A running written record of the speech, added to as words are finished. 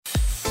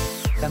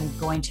I'm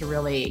going to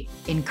really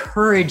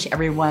encourage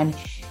everyone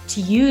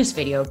to use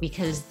video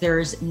because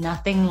there's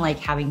nothing like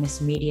having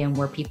this medium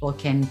where people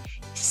can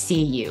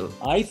see you.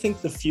 I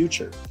think the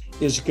future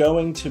is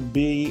going to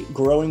be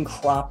growing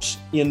crops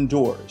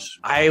indoors.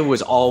 I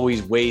was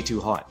always way too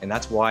hot, and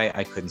that's why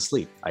I couldn't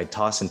sleep. I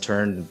toss and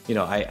turn,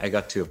 I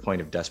got to a point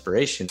of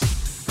desperation.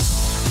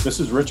 This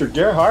is Richard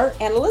Gearhart.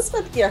 And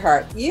Elizabeth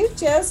Gearhart. You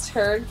just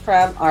heard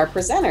from our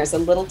presenters a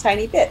little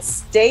tiny bit.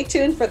 Stay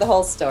tuned for the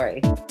whole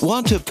story.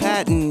 Want to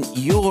patent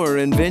your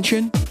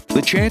invention?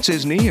 The chance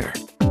is near.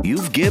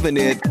 You've given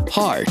it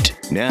heart.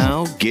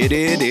 Now get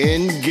it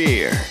in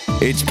gear.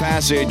 It's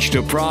Passage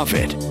to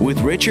Profit with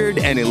Richard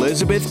and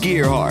Elizabeth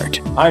Gearhart.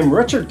 I'm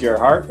Richard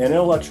Gearhart, an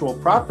intellectual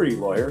property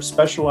lawyer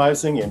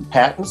specializing in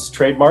patents,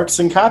 trademarks,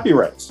 and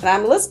copyrights. And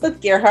I'm Elizabeth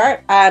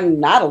Gearhart. I'm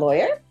not a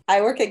lawyer.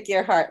 I work at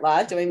Gearhart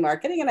Law doing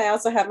marketing, and I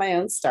also have my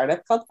own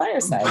startup called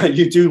Fireside. But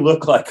you do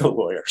look like a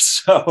lawyer.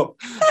 So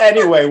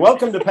anyway,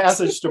 welcome to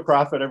Passage to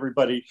Profit,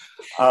 everybody.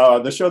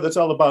 The show that's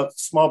all about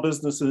small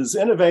businesses,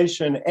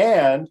 innovation,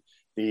 and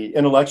the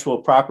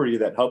intellectual property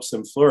that helps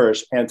them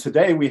flourish. And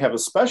today we have a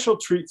special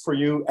treat for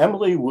you,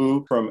 Emily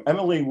Wu from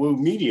Emily Wu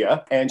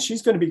Media. And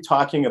she's going to be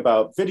talking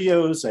about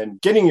videos and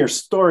getting your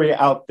story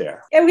out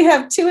there. And we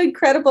have two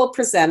incredible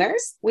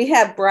presenters. We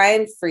have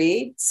Brian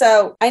Freed.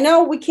 So I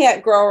know we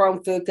can't grow our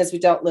own food because we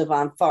don't live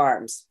on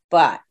farms,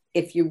 but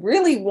if you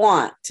really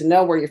want to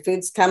know where your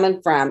food's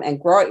coming from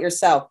and grow it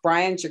yourself,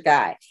 Brian's your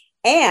guy.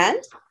 And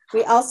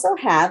we also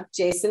have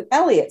Jason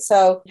Elliott.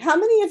 So how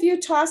many of you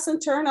toss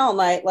and turn all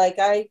night like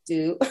I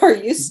do or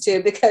used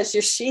to because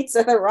your sheets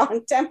are the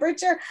wrong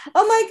temperature?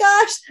 Oh my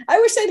gosh, I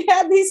wish I'd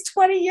had these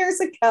 20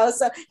 years ago.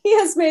 So he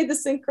has made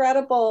this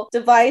incredible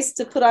device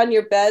to put on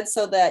your bed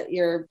so that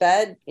your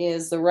bed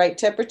is the right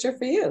temperature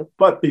for you.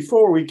 But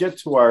before we get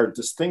to our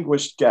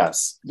distinguished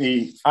guests,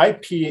 the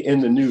IP in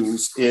the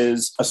news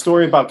is a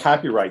story about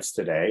copyrights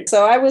today.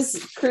 So I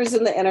was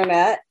cruising the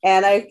internet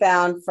and I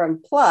found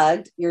from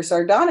Plugged, your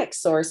sardonic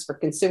source for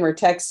consumer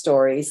tech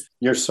stories.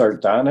 Your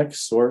sardonic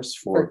source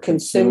for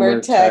consumer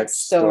tech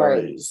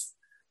stories.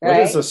 Right?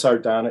 What is a Right?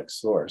 sardonic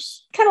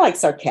source? Kind of like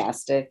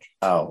sarcastic.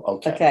 Oh,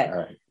 okay. Okay. All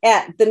right.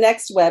 At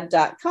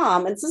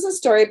thenextweb.com. And this is a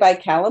story by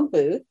Callum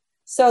Booth.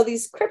 So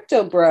these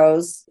crypto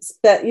bros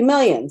spent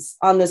millions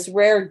on this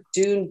rare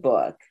Dune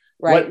book,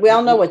 right? We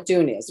all know what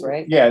Dune is,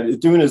 right? Yeah,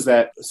 Dune is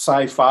that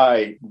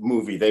sci-fi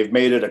movie. They've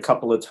made it a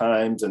couple of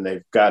times and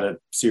they've got a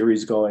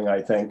series going,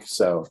 I think.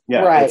 So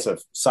yeah, Right. It's a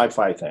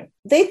sci-fi thing.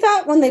 They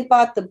thought when they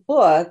bought the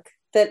book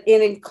that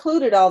it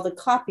included all the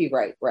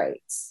copyright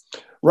rights.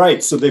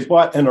 Right. So they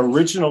bought an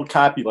original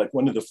copy, like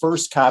one of the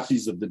first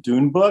copies of the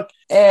Dune book,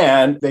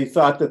 and they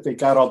thought that they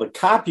got all the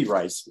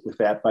copyrights with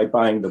that by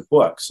buying the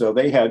book. So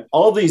they had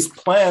all these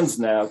plans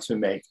now to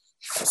make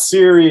a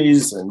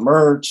series and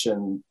merch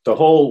and the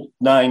whole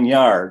 9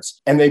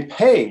 yards. And they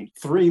paid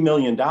 $3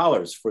 million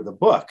for the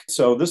book.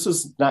 So this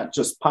is not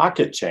just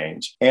pocket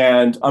change.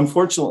 And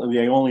unfortunately,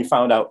 they only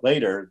found out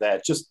later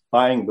that just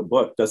buying the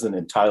book doesn't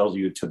entitle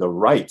you to the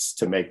rights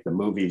to make the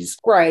movies.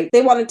 Right.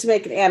 They wanted to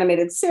make an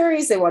animated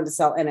series. They wanted to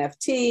sell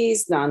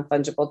NFTs,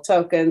 non-fungible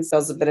tokens.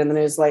 Those have been in the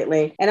news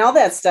lately and all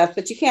that stuff.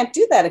 But you can't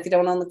do that if you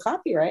don't own the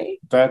copyright.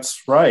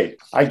 That's right.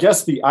 I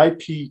guess the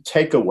IP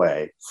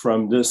takeaway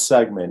from this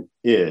segment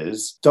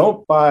is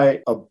don't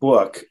buy a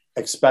book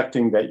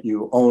expecting that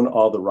you own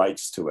all the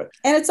rights to it.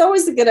 And it's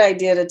always a good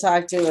idea to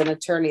talk to an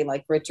attorney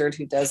like Richard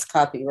who does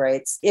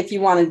copyrights if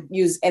you want to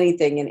use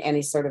anything in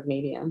any sort of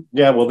medium.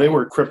 Yeah, well, they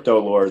were crypto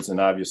lords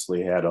and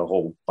obviously had a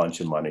whole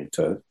bunch of money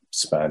to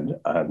spend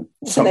on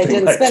something. And they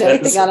didn't like spend this.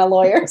 anything on a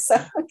lawyer. So,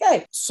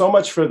 okay. So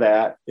much for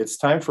that. It's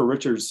time for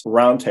Richard's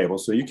roundtable.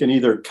 So you can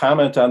either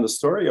comment on the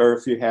story or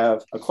if you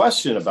have a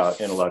question about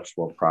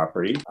intellectual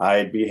property,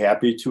 I'd be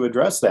happy to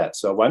address that.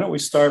 So why don't we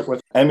start with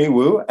Emmy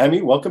Wu.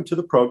 Emmy, welcome to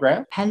the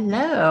program.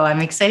 Hello,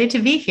 I'm excited to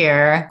be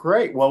here.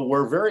 Great. Well,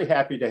 we're very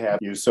happy to have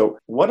you. So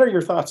what are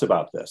your thoughts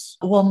about this?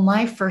 Well,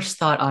 my first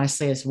thought,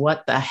 honestly, is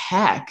what the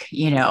heck?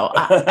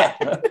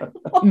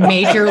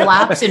 Major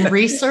lapse in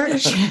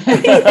research.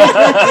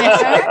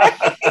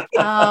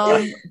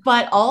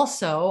 But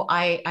also,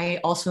 I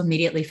also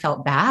immediately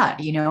felt bad,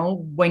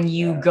 when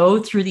you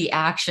go through the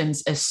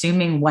actions,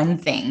 assuming one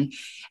thing,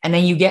 and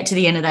then you get to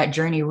the end of that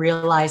journey,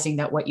 realizing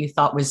that what you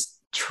thought was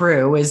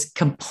true is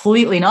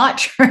completely not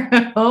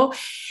true.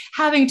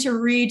 Having to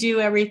redo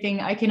everything,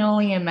 I can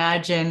only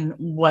imagine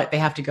what they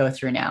have to go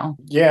through now.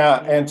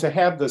 Yeah, and to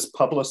have this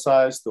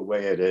publicized the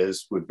way it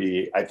is would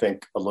be, I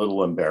think, a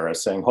little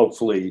embarrassing.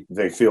 Hopefully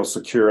they feel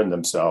secure in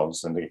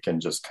themselves and they can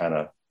just kind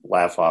of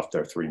laugh off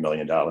their $3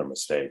 million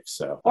mistake.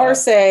 So, Or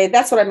say,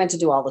 that's what I meant to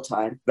do all the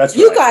time. That's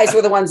you right. guys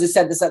were the ones who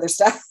said this other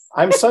stuff.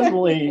 I'm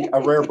suddenly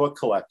a rare book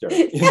collector.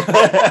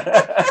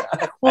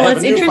 Well,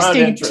 it's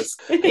interesting.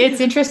 It's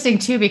interesting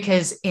too,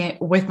 because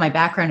with my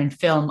background in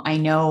film, I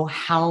know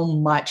how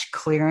much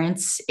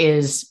clearance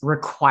is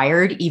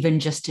required, even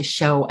just to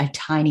show a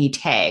tiny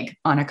tag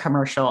on a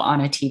commercial,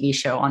 on a TV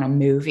show, on a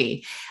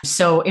movie.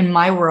 So in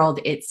my world,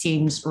 it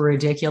seems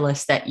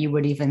ridiculous that you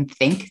would even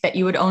think that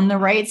you would own the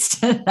rights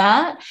to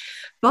that.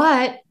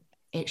 But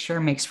it sure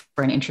makes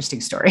for an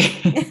interesting story.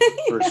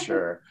 For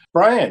sure.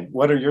 Brian,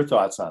 what are your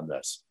thoughts on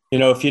this?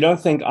 If you don't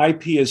think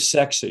IP is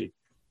sexy,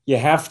 you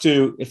have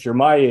to, if you're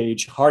my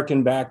age,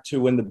 harken back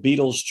to when the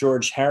Beatles'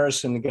 George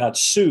Harrison got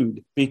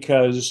sued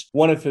because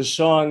one of his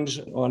songs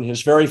on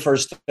his very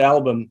first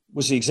album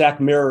was the exact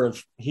mirror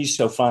of He's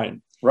So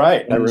Fine.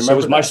 Right. I remember. So it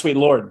was My Sweet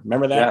Lord.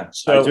 Remember that?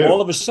 Yeah, so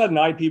all of a sudden,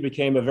 IP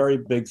became a very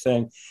big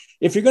thing.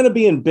 If you're going to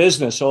be in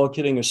business, all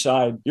kidding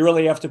aside, you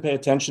really have to pay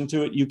attention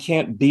to it. You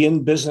can't be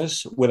in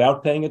business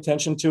without paying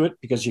attention to it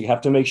because you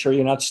have to make sure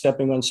you're not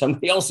stepping on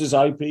somebody else's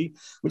IP,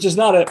 which is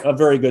not a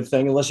very good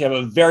thing unless you have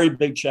a very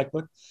big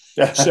checkbook.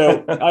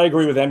 So I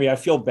agree with Emmy. I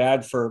feel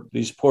bad for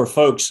these poor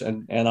folks,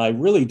 and I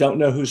really don't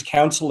know who's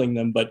counseling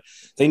them, but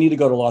they need to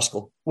go to law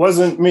school.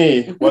 Wasn't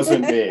me.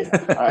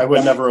 I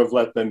would never have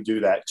let them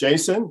do that.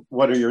 Jason,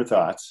 what are your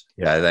thoughts?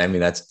 Yeah, I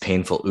mean, that's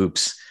painful.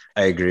 Oops.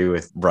 I agree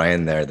with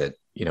Brian there that,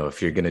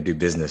 if you're going to do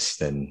business,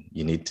 then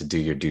you need to do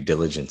your due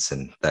diligence.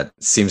 And that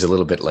seems a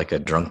little bit like a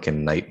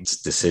drunken knight's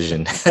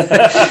decision. but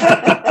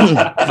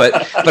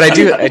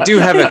I do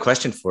have a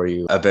question for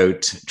you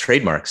about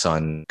trademarks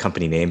on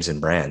company names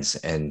and brands,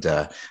 and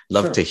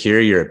love to hear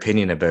your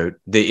opinion about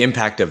the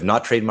impact of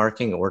not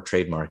trademarking or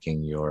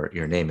trademarking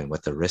your name and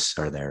what the risks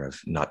are there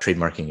of not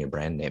trademarking your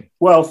brand name.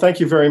 Well,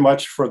 thank you very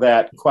much for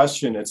that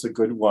question. It's a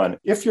good one.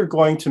 If you're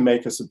going to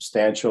make a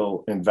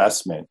substantial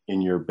investment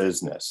in your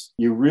business,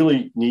 you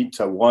really need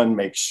to, one,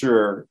 make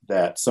sure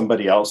that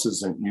somebody else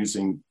isn't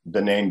using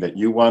the name that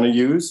you want to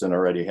use and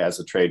already has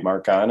a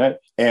trademark on it.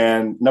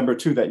 And number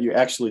two, that you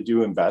actually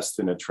do invest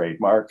in a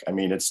trademark. I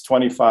mean, it's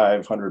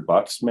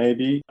 $2,500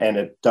 maybe, and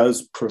it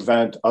does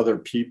prevent other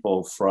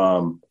people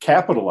from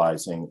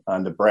capitalizing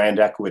on the brand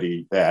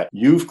equity that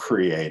you've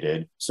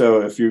created.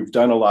 So if you've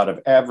done a lot of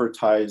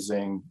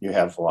advertising, you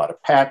have a lot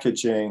of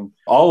packaging,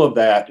 all of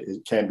that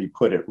can be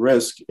put at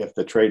risk if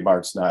the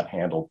trademark's not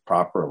handled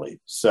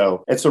properly.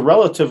 So it's a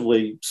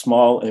relatively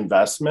small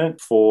investment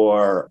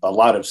for a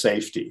lot of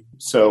safety.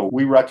 So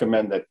we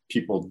recommend that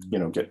people,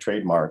 get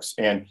trademarks.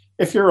 And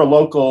if you're a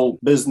local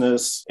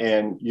business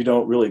and you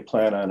don't really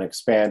plan on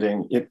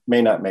expanding, it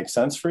may not make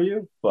sense for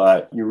you,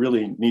 but you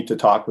really need to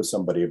talk with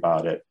somebody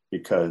about it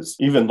because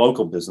even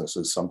local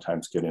businesses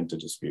sometimes get into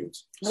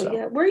disputes. Oh,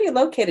 yeah. Where are you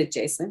located,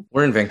 Jason?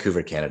 We're in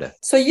Vancouver, Canada.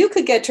 So you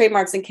could get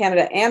trademarks in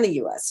Canada and the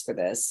US for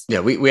this.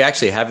 Yeah, we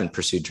actually haven't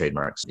pursued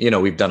trademarks.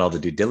 We've done all the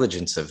due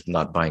diligence of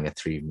not buying a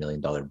 $3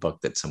 million book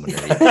that someone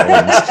already owns. And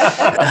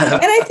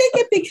I think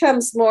it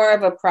becomes more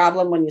of a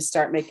problem when you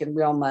start making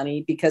real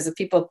money, because if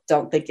people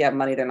don't think you have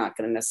money, they're not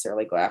going to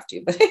necessarily go after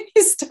you. But if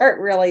you start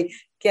really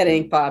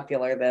getting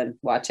popular, then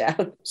watch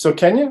out. So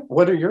Kenya,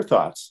 what are your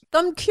thoughts?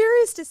 I'm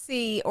curious to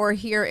see or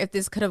hear if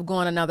this could have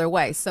gone another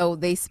way. So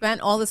they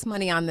spent all this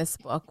money on this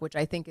book, which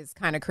I think is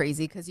kind of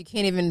crazy because you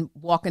can't even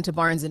walk into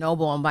Barnes &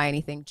 Noble and buy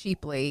anything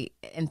cheaply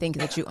and think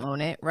that you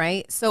own it,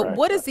 right? So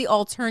what is the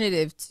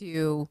alternative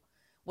to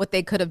what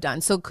they could have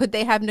done? So could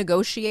they have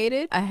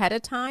negotiated ahead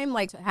of time,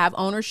 like to have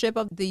ownership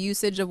of the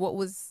usage of what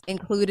was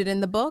included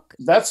in the book?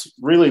 That's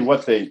really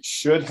what they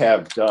should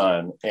have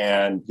done.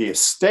 And the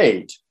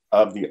estate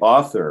of the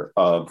author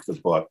of the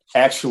book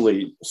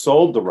actually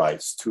sold the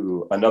rights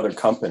to another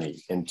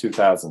company in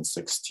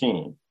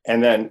 2016.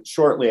 And then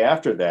shortly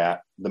after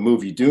that, the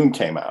movie Dune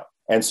came out.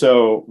 And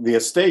so the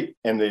estate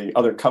and the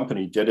other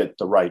company did it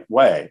the right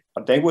way.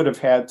 They would have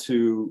had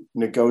to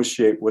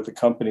negotiate with the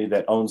company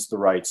that owns the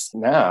rights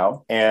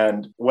now.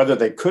 And whether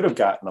they could have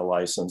gotten a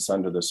license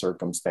under the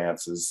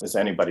circumstances is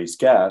anybody's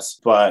guess.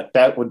 But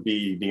that would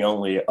be the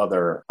only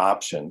other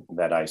option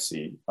that I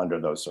see under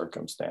those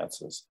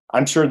circumstances.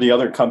 I'm sure the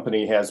other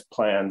company has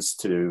plans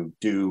to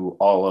do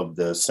all of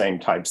the same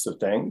types of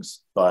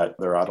things, but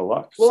they're out of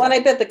luck. Well, and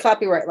I bet the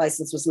copyright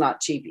license was not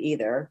cheap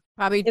either.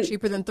 Probably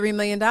cheaper than $3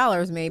 million,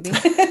 maybe.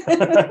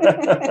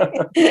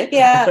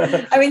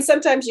 Yeah. I mean,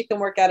 sometimes you can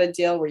work out a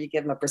deal where you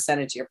give them a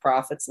percentage of your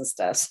profits and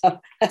stuff. So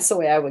that's the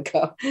way I would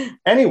go.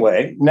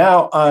 Anyway,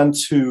 now on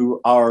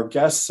to our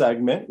guest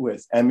segment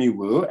with Emmy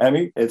Wu.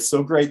 Emmy, it's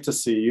so great to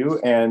see you.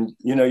 And,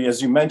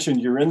 as you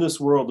mentioned, you're in this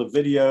world of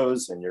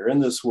videos and you're in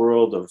this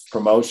world of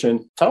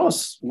promotion. Tell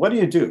us, what do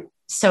you do?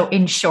 So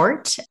in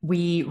short,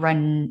 we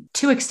run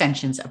two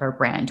extensions of our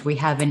brand. We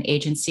have an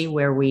agency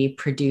where we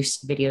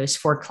produce videos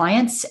for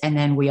clients. And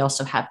then we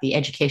also have the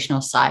educational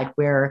side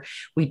where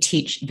we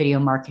teach video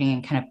marketing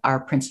and kind of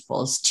our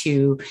principles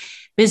to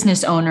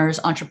business owners,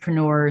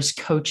 entrepreneurs,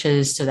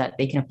 coaches, so that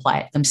they can apply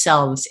it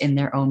themselves in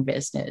their own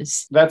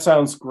business. That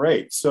sounds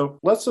great. So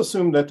let's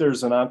assume that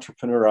there's an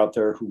entrepreneur out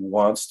there who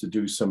wants to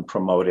do some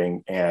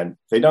promoting and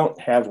they don't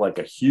have like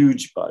a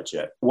huge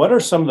budget. What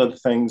are some of the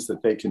things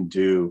that they can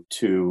do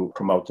to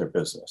promote their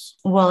business?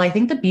 Well, I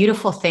think the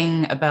beautiful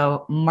thing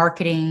about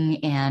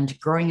marketing and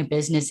growing a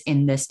business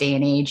in this day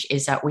and age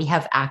is that we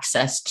have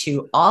access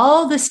to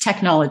all this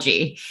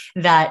technology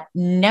that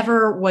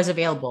never was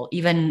available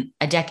even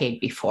a decade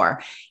before.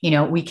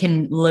 We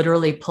can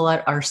literally pull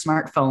out our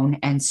smartphone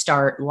and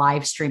start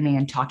live streaming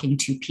and talking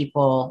to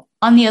people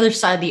on the other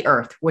side of the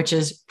earth, which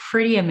is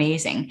pretty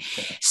amazing.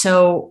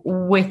 So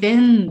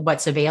within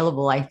what's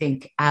available, I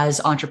think as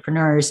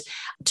entrepreneurs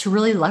to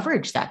really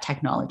leverage that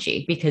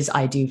technology, because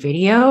I do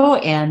video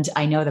and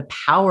I know the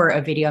power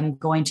of video, I'm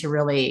going to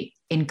really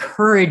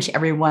encourage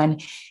everyone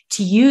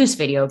to use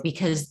video,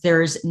 because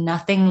there's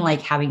nothing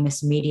like having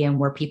this medium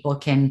where people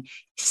can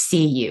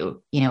see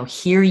you,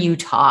 hear you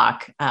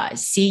talk,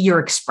 see your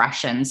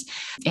expressions,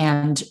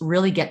 and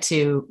really get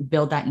to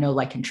build that know,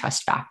 like, and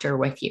trust factor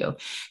with you.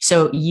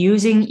 So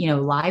using,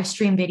 live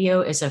stream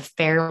video is a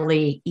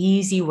fairly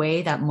easy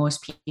way that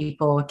most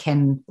people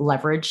can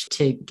leverage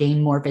to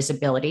gain more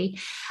visibility.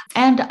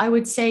 And I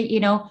would say,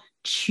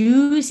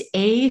 choose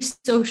a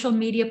social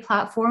media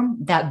platform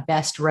that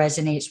best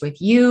resonates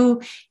with you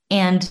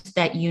and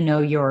that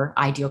your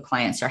ideal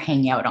clients are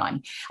hanging out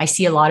on. I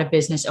see a lot of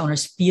business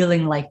owners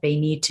feeling like they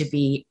need to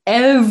be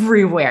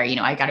everywhere.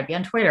 I got to be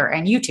on Twitter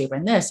and YouTube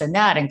and this and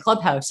that and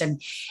Clubhouse, and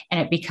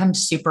it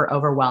becomes super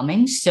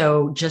overwhelming.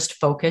 So just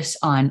focus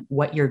on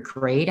what you're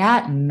great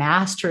at,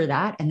 master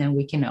that, and then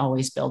we can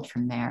always build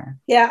from there.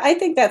 Yeah, I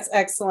think that's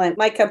excellent.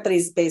 My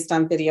company's based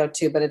on video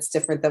too, but it's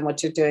different than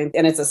what you're doing,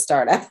 and it's a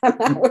startup. I'm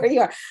not where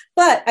you are.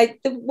 But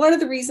one of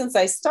the reasons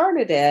I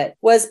started it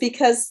was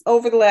because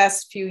over the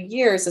last few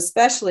years,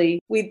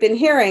 especially, we've been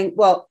hearing,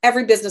 well,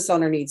 every business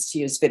owner needs to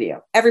use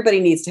video. Everybody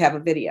needs to have a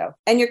video.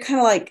 And you're kind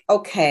of like,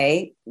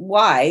 okay,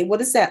 why? What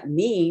does that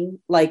mean?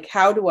 Like,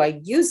 how do I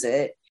use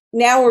it?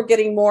 Now we're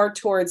getting more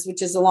towards,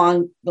 which is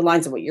along the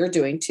lines of what you're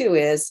doing too,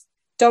 is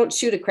don't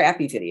shoot a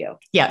crappy video.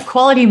 Yeah,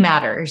 quality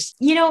matters.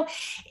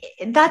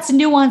 That's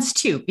nuanced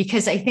too,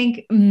 because I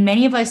think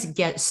many of us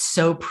get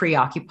so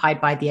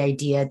preoccupied by the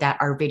idea that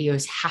our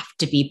videos have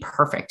to be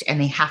perfect and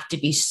they have to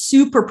be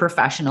super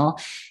professional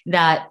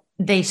that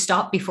they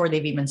stop before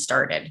they've even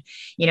started.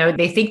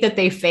 They think that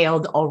they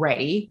failed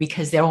already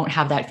because they don't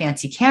have that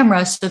fancy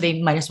camera, so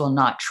they might as well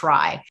not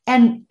try.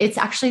 And it's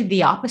actually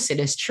the opposite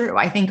is true.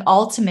 I think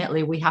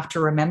ultimately we have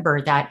to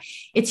remember that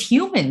it's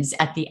humans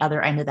at the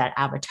other end of that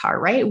avatar,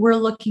 right? We're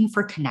looking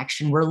for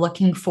connection. We're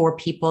looking for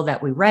people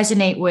that we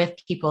resonate with,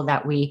 people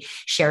that we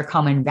share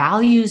common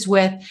values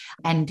with.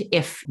 And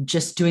if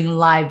just doing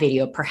live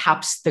video,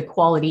 perhaps the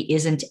quality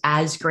isn't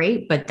as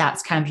great, but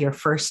that's kind of your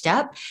first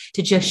step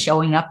to just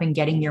showing up and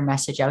getting your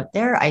message out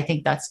there. I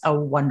think that's a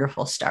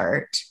wonderful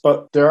start.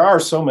 But there are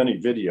so many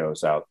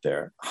videos out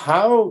there.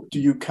 How do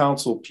you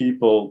counsel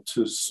people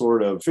to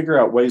sort of figure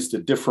out ways to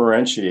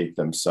differentiate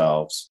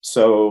themselves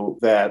so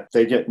that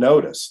they get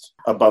noticed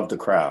above the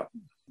crowd?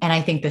 And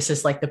I think this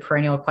is like the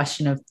perennial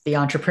question of the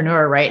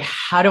entrepreneur, right?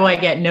 How do I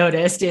get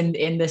noticed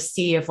in the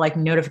sea of like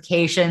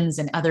notifications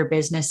and other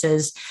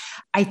businesses?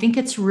 I think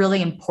it's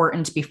really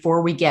important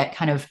before we get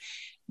kind of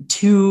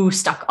too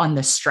stuck on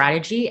the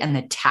strategy and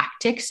the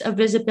tactics of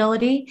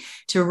visibility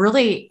to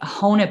really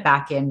hone it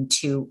back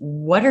into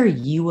what are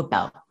you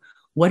about?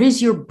 What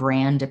is your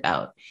brand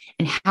about?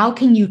 And how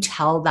can you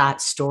tell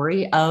that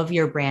story of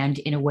your brand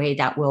in a way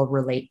that will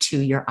relate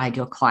to your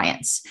ideal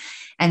clients?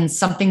 And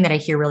something that I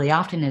hear really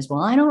often is,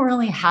 well, I don't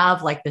really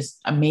have like this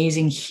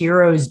amazing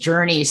hero's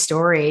journey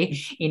story,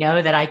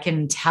 that I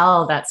can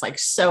tell that's like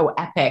so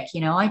epic.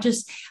 I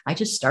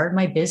just started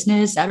my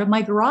business out of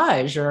my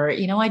garage, or,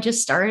 I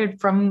just started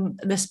from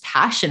this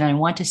passion and I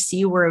want to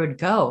see where it would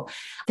go.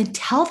 Then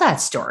tell that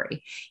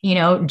story,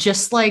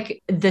 just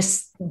like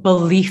this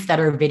belief that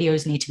our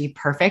videos need to be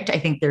perfect. I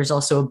think there's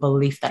also a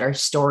belief that our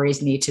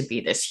stories need to be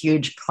this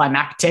huge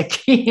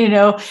climactic,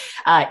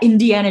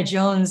 Indiana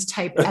Jones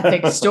type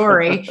epic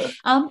story.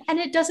 And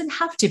it doesn't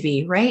have to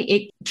be, right?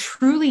 It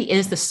truly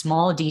is the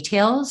small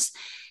details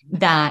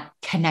that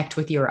connect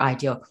with your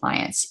ideal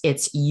clients.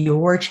 It's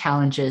your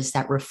challenges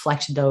that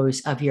reflect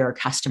those of your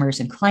customers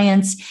and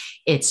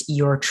clients. It's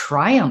your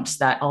triumphs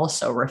that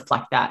also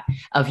reflect that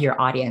of your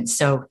audience.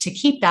 So to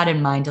keep that in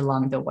mind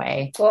along the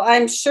way. Well,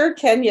 I'm sure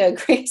Kenya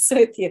agrees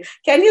with you.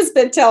 Kenya's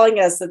been telling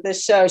us that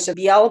this show should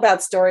be all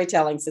about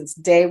storytelling since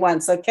day one.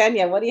 So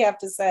Kenya, what do you have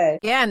to say?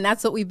 Yeah, and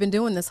that's what we've been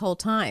doing this whole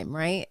time,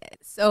 right?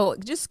 So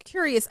just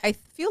curious, I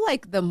feel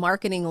like the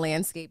marketing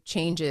landscape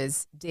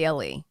changes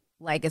daily,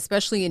 like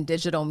especially in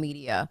digital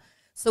media.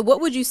 So what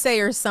would you say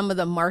are some of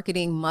the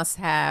marketing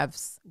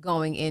must-haves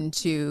going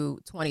into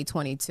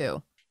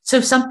 2022? So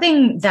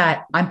something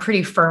that I'm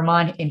pretty firm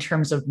on in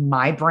terms of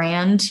my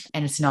brand,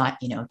 and it's not,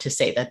 to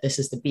say that this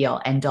is the be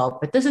all end all,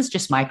 but this is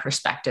just my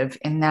perspective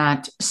in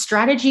that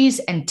strategies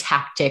and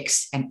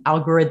tactics and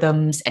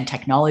algorithms and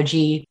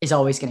technology is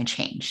always going to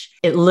change.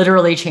 It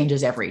literally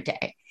changes every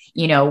day.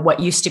 What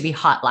used to be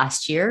hot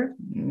last year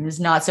is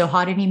not so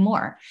hot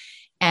anymore.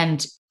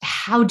 And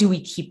how do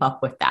we keep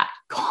up with that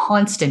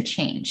constant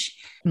change?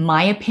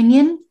 My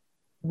opinion,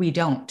 we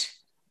don't.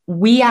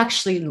 We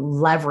actually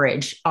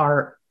leverage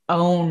our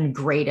own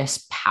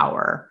greatest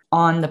power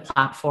on the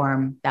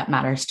platform that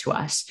matters to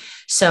us.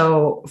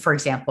 So, for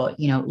example,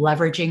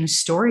 leveraging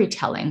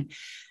storytelling,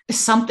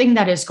 something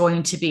that is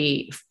going to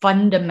be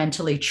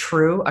fundamentally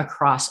true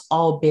across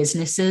all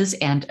businesses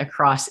and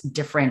across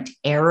different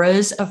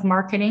eras of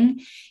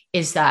marketing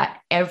is that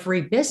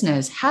every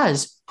business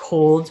has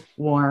cold,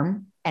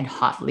 warm, and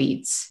hot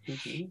leads.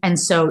 And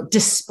so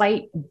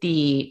despite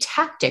the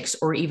tactics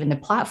or even the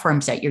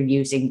platforms that you're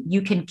using,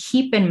 you can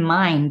keep in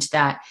mind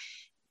that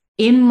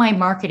in my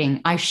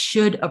marketing, I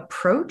should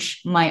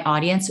approach my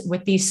audience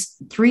with these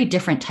 3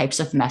 different types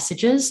of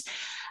messages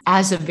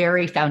as a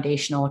very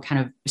foundational kind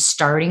of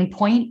starting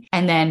point,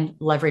 and then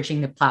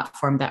leveraging the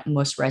platform that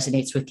most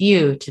resonates with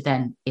you to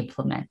then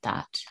implement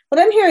that. What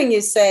I'm hearing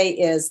you say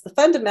is the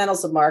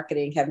fundamentals of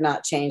marketing have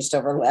not changed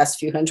over the last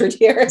few hundred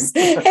years.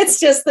 It's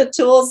just the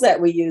tools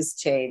that we use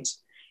change.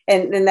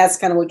 And that's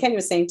kind of what Kenya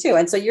was saying too.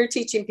 And so you're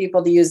teaching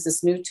people to use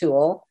this new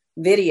tool,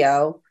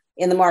 video,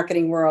 in the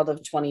marketing world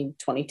of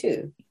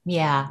 2022.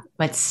 Yeah,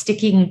 but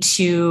sticking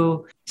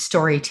to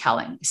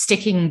storytelling,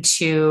 sticking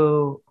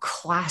to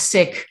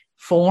classic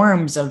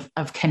forms of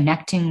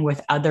connecting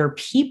with other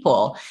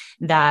people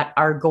that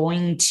are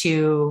going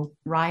to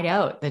ride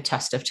out the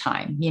test of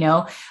time.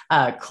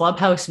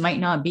 Clubhouse might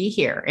not be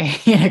here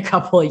in a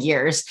couple of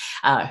years.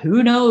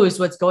 Who knows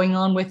what's going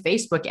on with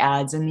Facebook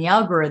ads and the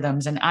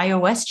algorithms and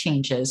iOS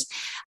changes.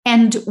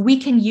 And we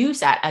can use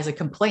that as a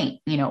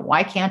complaint.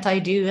 Why can't I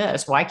do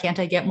this? Why can't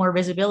I get more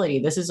visibility?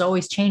 This is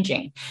always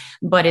changing.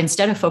 But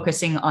instead of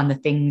focusing on the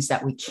things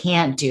that we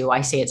can't do, I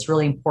say it's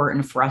really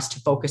important for us to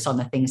focus on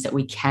the things that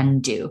we can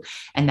do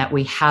and that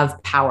we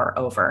have power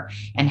over.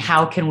 And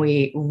how can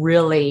we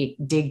really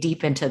dig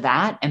deep into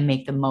that and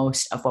make the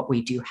most of what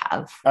we do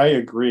have? I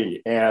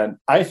agree. And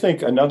I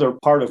think another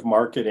part of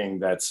marketing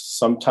that's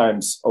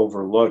sometimes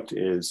overlooked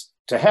is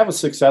to have a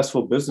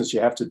successful business, you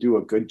have to do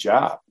a good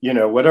job.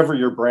 Whatever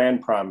your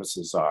brand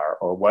promises are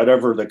or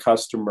whatever the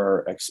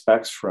customer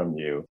expects from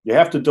you, you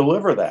have to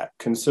deliver that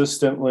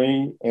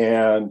consistently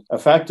and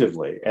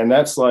effectively. And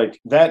that's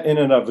that in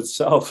and of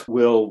itself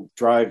will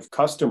drive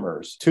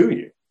customers to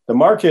you. The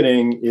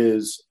marketing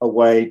is a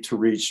way to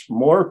reach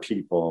more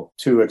people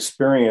to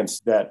experience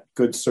that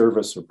good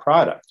service or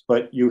product,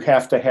 but you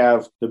have to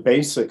have the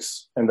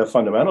basics and the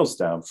fundamentals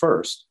down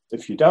first.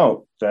 If you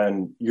don't,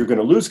 then you're going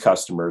to lose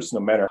customers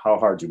no matter how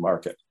hard you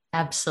market.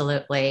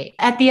 Absolutely.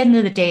 At the end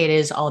of the day, it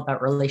is all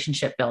about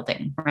relationship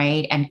building,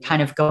 right? And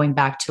kind of going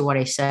back to what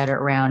I said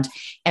around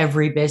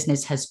every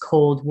business has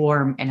cold,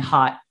 warm, and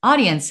hot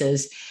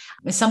audiences.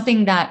 Is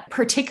something that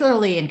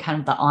particularly in kind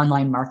of the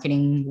online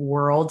marketing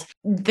world,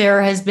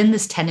 there has been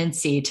this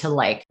tendency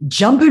to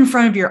jump in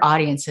front of your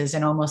audiences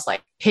and almost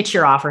pitch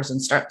your offers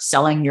and start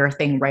selling your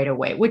thing right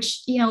away,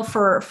 which,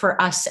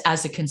 for us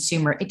as a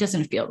consumer, it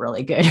doesn't feel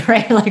really good,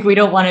 right? We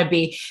don't want to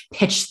be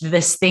pitched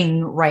this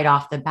thing right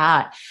off the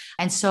bat.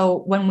 And so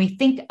when we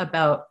think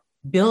about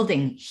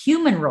building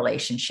human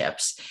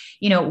relationships,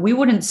 we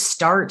wouldn't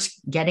start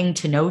getting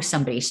to know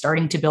somebody,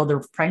 starting to build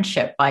a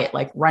friendship by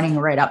running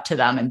right up to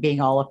them and being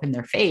all up in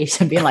their face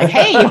and being like,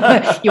 hey,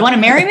 you want to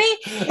marry me?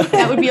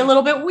 That would be a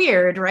little bit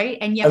weird, right?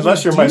 And yet,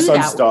 unless you're my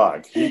son's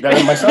dog.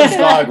 My son's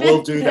dog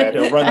will do that.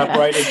 He'll run up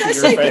right into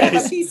your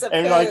face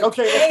and you're like,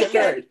 okay, let's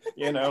get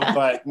married,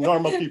 but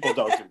normal people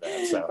don't do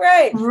that. So.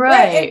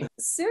 Right.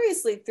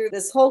 Seriously, through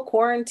this whole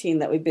quarantine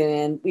that we've been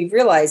in, we've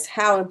realized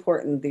how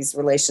important these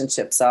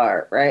relationships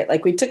are, right?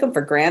 We took them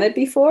for granted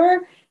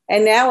before.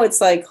 And now it's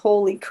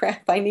holy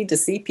crap, I need to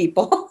see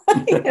people.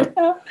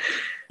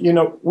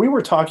 We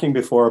were talking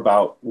before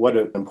about what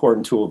an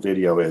important tool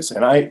video is.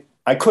 And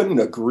I couldn't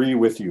agree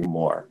with you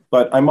more.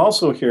 But I'm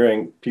also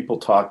hearing people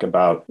talk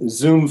about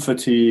Zoom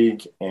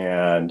fatigue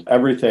and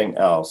everything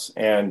else.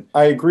 And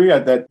I agree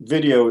that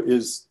video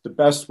is the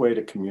best way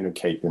to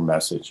communicate your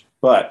message.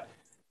 But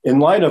in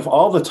light of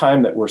all the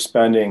time that we're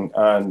spending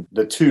on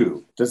the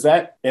two, does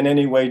that in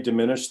any way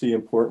diminish the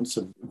importance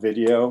of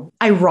video?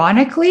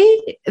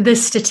 Ironically, the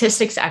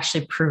statistics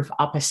actually prove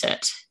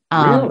opposite.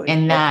 Really?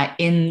 In that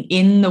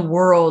in the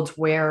world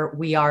where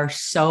we are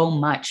so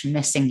much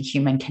missing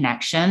human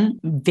connection,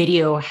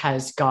 video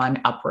has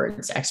gone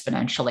upwards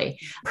exponentially,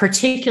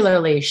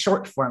 particularly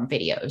short form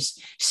videos.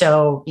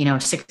 So,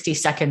 60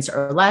 seconds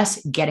or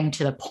less, getting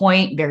to the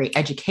point, very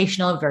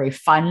educational, very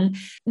fun.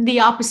 The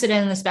opposite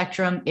end of the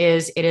spectrum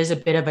is it is a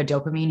bit of a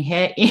dopamine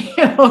hit,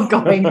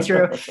 going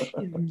through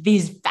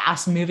these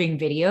fast moving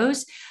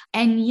videos.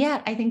 And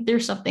yet, I think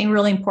there's something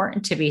really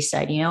important to be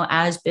said,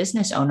 as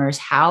business owners,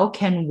 how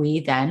can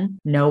we then,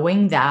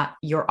 knowing that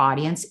your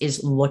audience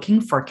is looking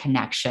for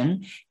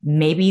connection,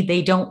 maybe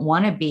they don't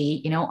want to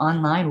be,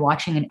 online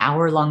watching an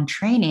hour-long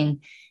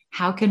training,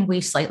 how can we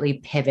slightly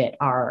pivot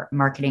our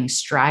marketing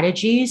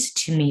strategies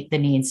to meet the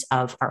needs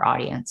of our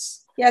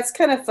audience? Yeah, it's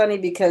kind of funny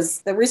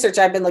because the research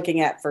I've been looking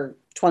at for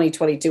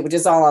 2022, which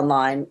is all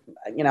online,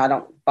 I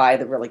don't buy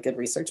the really good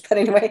research, but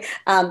anyway,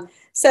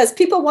 says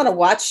people want to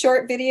watch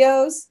short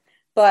videos,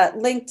 but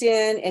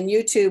LinkedIn and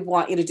YouTube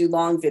want you to do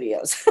long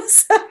videos.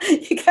 So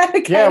you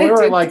gotta we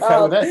were like,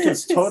 that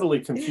gets totally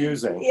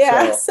confusing.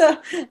 Yeah.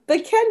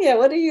 But Kenya,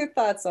 what are your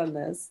thoughts on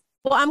this?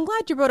 Well, I'm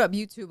glad you brought up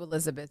YouTube,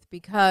 Elizabeth,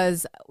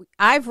 because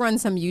I've run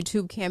some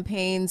YouTube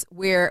campaigns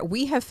where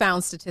we have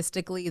found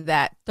statistically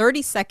that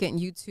 30-second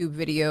YouTube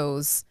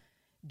videos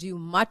do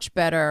much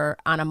better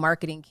on a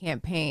marketing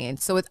campaign.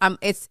 So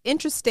it's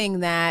interesting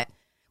that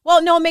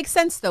Well, no, it makes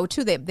sense though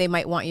too. They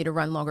might want you to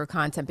run longer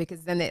content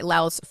because then it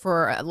allows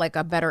for like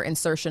a better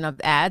insertion of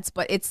ads.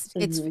 But it's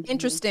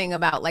interesting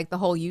about like the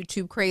whole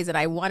YouTube craze, and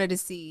I wanted to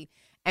see,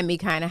 Emmy,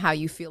 kind of how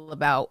you feel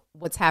about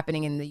what's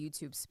happening in the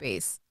YouTube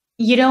space.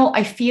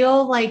 I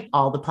feel like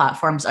all the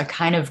platforms are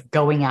kind of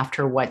going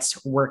after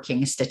what's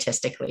working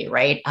statistically,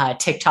 right?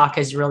 TikTok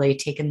has really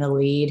taken the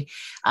lead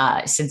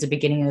since the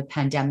beginning of the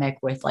pandemic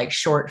with like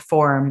short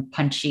form,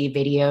 punchy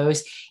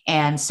videos.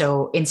 And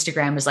so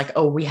Instagram is like,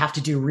 oh, we have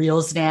to do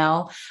reels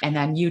now. And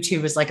then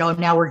YouTube is like, oh,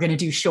 now we're going to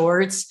do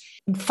shorts.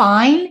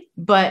 Fine.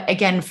 But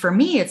again, for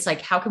me, it's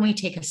like, how can we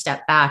take a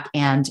step back?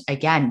 And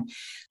again,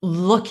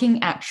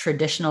 looking at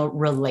traditional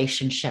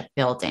relationship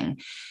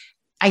building.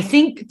 I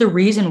think the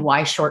reason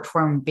why short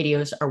form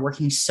videos are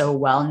working so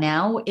well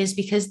now is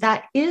because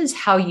that is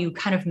how you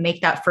kind of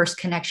make that first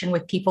connection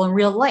with people in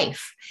real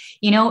life.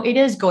 It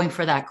is going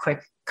for that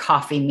quick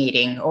coffee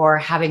meeting or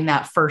having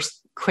that first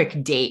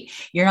quick date.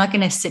 You're not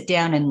going to sit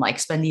down and like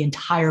spend the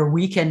entire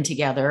weekend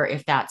together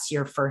if that's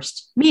your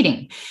first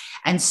meeting.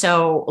 And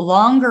so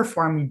longer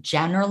form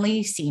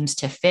generally seems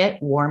to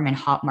fit warm and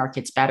hot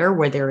markets better,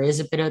 where there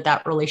is a bit of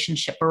that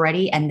relationship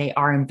already and they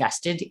are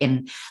invested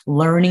in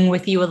learning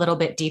with you a little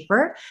bit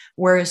deeper.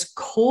 Whereas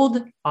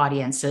cold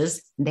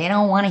audiences, they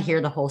don't want to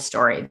hear the whole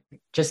story.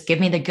 Just give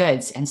me the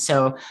goods. And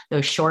so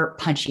those short,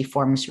 punchy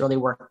forms really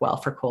work well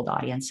for cold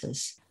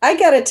audiences. I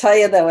got to tell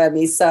you though,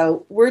 Emmy,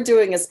 so we're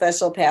doing a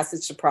special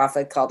Passage to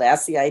Profit called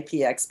Ask the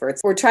IP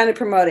Experts. We're trying to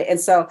promote it. And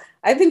so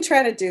I've been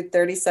trying to do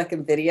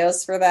 30-second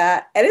videos for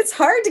that. And it's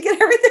hard to get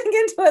everything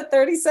into a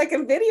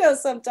 30-second video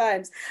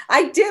sometimes.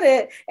 I did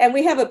it. And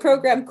we have a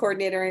program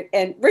coordinator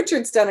and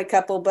Richard's done a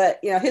couple, but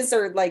his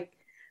are like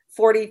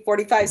 40,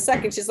 45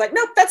 seconds. She's like,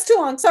 nope, that's too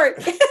long. Sorry.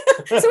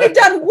 So we've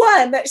done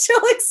one that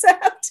she'll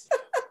accept.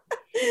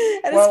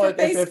 And well,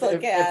 it's for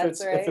Facebook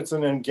ads, right? If it's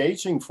an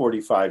engaging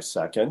 45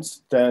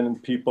 seconds, then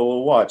people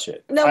will watch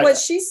it. No, what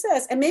she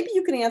says, and maybe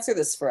you can answer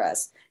this for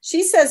us.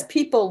 She says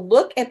people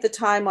look at the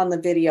time on the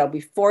video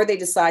before they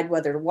decide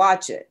whether to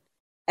watch it.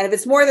 And if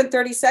it's more than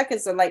 30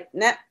 seconds, they're like,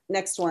 nah,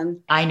 next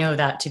one. I know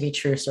that to be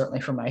true,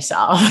 certainly for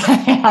myself.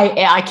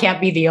 I can't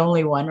be the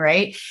only one,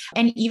 right?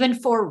 And even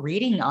for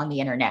reading on the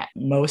internet,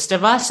 most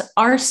of us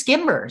are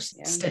skimmers.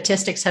 Yeah.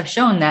 Statistics have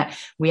shown that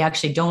we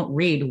actually don't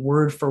read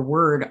word for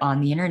word on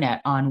the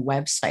internet, on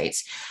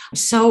websites.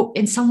 So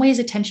in some ways,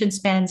 attention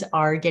spans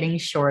are getting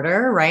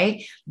shorter,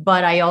 right?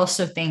 But I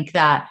also think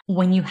that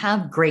when you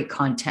have great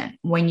content,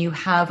 when you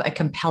have a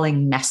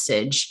compelling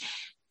message,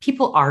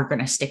 people are going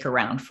to stick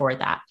around for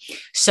that.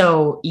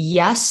 So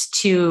yes,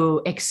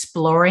 to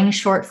exploring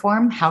short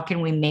form, how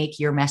can we make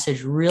your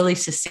message really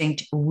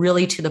succinct,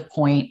 really to the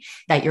point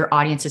that your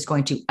audience is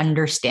going to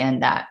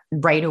understand that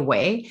right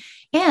away?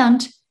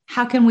 And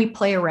how can we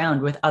play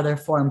around with other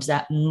forms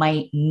that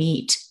might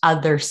meet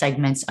other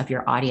segments of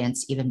your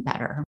audience even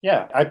better?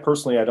 Yeah, I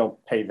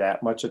don't pay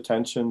that much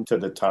attention to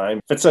the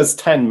time. If it says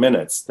 10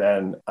 minutes,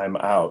 then I'm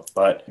out.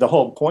 But the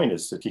whole point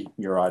is to keep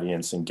your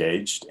audience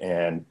engaged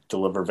and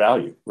deliver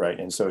value, right?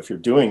 And so if you're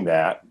doing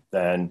that,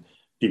 then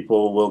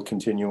people will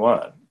continue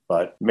on.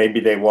 But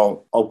maybe they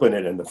won't open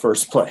it in the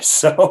first place.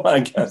 So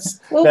I guess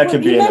that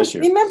could be an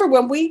issue. Remember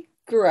when we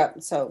grew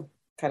up, so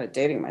kind of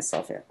dating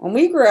myself here. When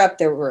we grew up,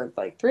 there were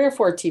like 3 or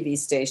 4 TV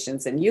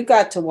stations and you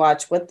got to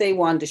watch what they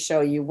wanted to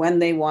show you when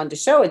they wanted to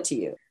show it to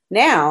you.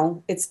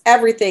 Now it's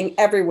everything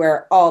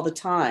everywhere all the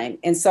time.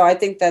 And so I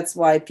think that's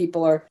why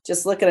people are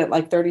just looking at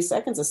like 30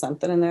 seconds of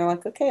something and they're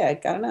like, okay, I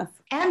got enough.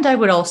 And I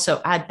would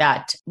also add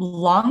that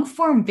long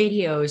form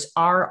videos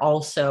are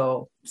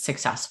also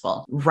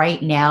successful.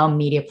 Right now,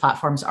 media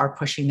platforms are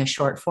pushing the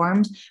short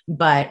forms,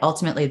 but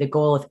ultimately the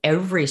goal of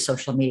every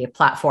social media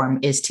platform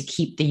is to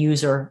keep the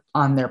user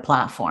on their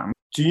platform.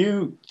 Do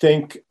you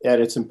think that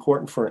it's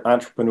important for an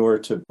entrepreneur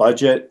to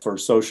budget for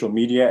social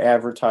media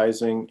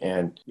advertising?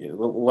 And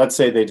let's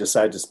say they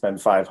decide to spend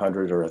 $500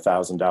 or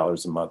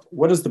 $1,000 a month.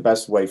 What is the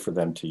best way for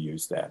them to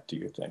use that, do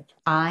you think?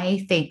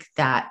 I think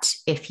that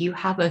if you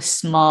have a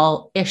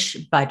small-ish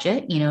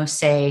budget,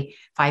 say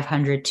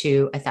 $500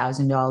 to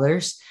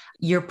 $1,000,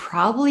 you're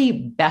probably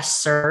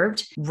best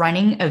served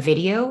running a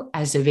video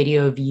as a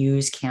video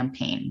views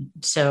campaign.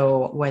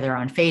 So whether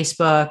on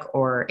Facebook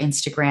or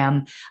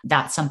Instagram,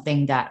 that's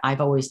something that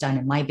I've always done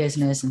in my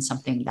business and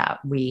something that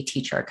we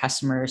teach our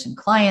customers and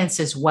clients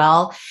as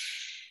well,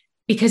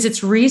 because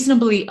it's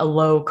reasonably a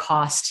low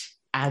cost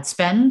ad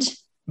spend.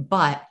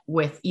 But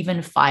with even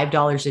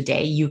 $5 a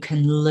day, you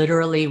can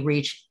literally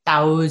reach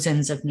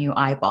thousands of new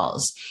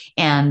eyeballs.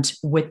 And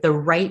with the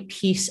right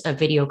piece of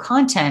video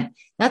content,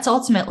 that's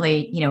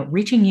ultimately,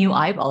 reaching new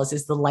eyeballs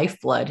is the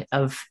lifeblood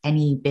of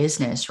any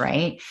business,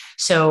 right?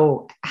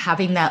 So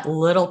having that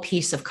little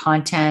piece of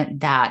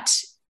content that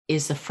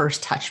is the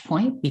first touch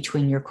point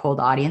between your cold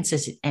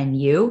audiences and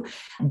you,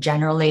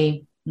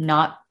 generally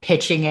not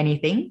pitching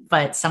anything,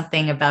 but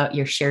something about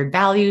your shared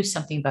values,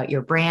 something about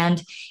your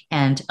brand,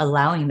 and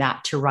allowing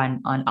that to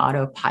run on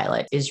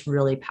autopilot is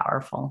really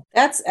powerful.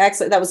 That's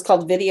excellent. That was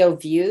called video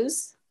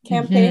views.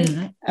 campaign?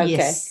 Mm-hmm.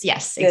 Okay.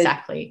 Yes, Good.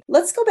 exactly.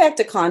 Let's go back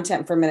to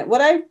content for a minute.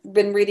 What I've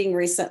been reading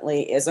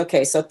recently is,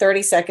 okay, so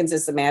 30 seconds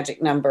is the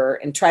magic number,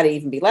 and try to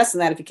even be less than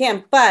that if you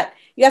can, but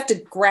you have to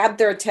grab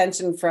their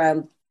attention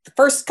from the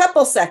first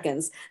couple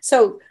seconds.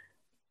 So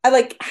I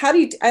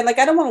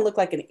don't want to look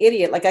like an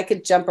idiot. Like I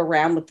could jump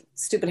around with a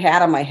stupid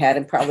hat on my head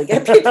and probably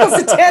get people's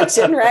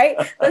attention, right?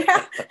 But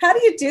how do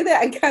you do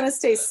that and kind of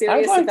stay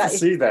serious? I'd like to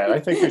see that. I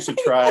think we should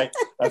try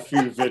a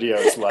few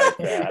videos like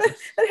that.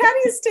 But how do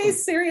you stay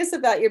serious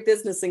about your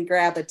business and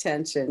grab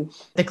attention?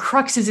 The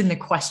crux is in the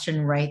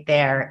question right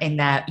there, in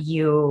that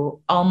you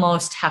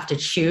almost have to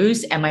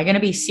choose, am I going to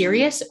be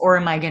serious or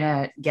am I going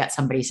to get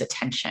somebody's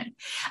attention?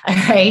 All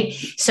right.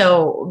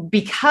 So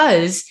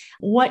because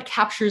what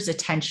captures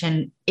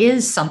attention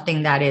is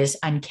something that is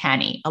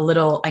uncanny, a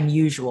little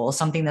unusual,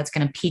 something that's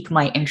going to pique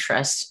my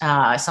interest,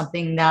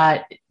 something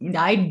that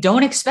I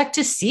don't expect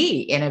to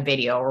see in a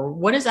video, or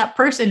what is that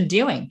person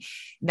doing?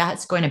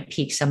 That's going to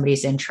pique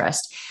somebody's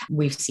interest.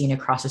 We've seen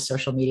across the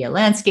social media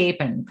landscape,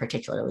 and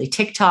particularly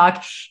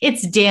TikTok,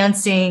 it's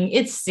dancing,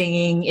 it's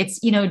singing, it's,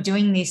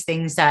 doing these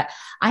things that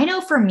I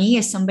know for me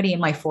as somebody in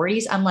my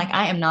 40s, I'm like,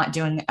 I am not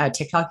doing a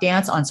TikTok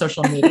dance on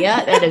social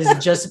media. That is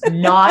just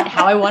not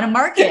how I want to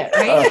market,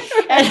 right?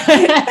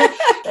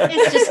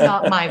 It's just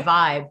not my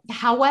vibe.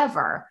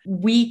 However,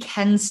 we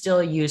can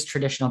still use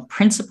traditional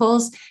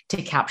principles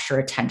to capture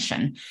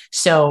attention.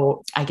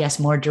 So I guess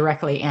more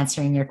directly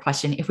answering your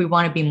question, if we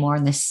want to be more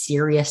on the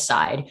serious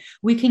side,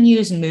 we can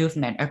use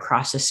movement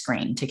across a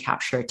screen to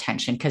capture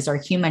attention, because our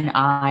human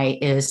eye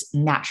is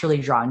naturally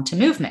drawn to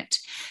movement.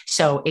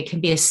 So it can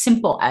be as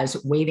simple as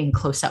waving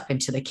close up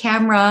into the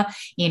camera,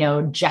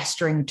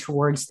 gesturing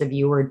towards the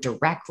viewer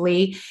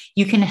directly.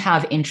 You can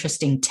have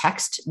interesting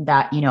text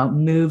that,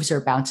 moves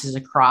or bounces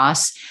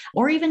across,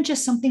 or even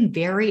just something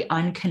very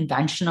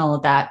unconventional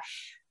that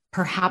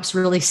perhaps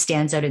really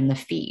stands out in the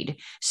feed.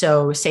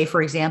 So say,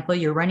 for example,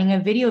 you're running a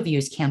video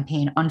views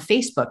campaign on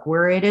Facebook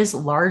where it is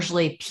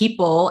largely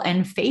people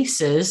and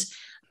faces.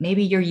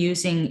 Maybe you're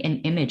using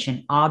an image,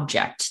 an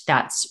object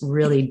that's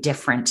really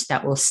different,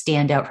 that will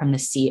stand out from the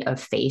sea of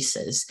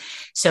faces.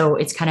 So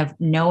it's kind of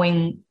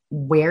knowing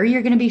where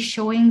you're going to be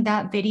showing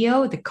that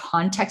video, the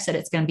context that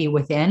it's going to be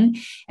within,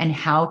 and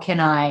how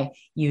can I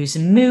use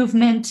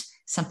movement,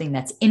 something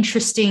that's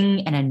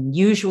interesting and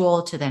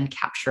unusual, to then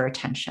capture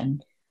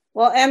attention.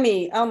 Well,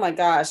 Emmy, oh my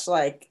gosh,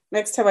 like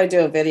next time I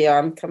do a video,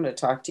 I'm coming to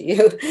talk to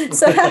you.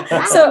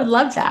 I would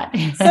love that.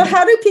 So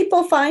how do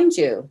people find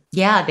you?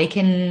 Yeah, they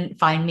can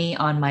find me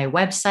on my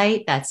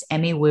website. That's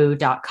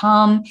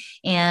emmywu.com.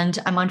 And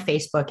I'm on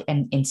Facebook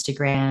and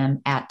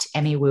Instagram at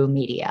Emmywu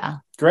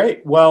Media.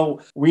 Great.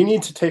 Well, we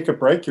need to take a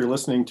break. You're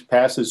listening to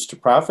Passage to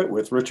Profit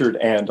with Richard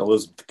and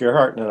Elizabeth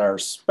Gearhart, and our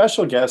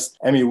special guest,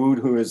 Emmy Wood,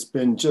 who has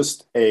been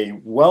just a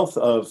wealth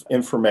of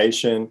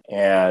information.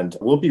 And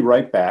we'll be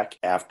right back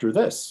after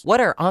this. What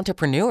are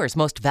entrepreneurs'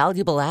 most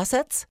valuable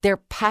assets? Their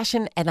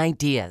passion and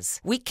ideas.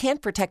 We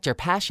can't protect your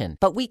passion,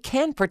 but we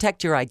can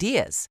protect your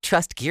ideas.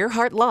 Trust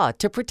Gearhart Law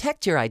to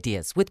protect your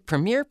ideas with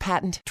premier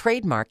patent,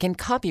 trademark, and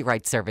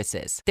copyright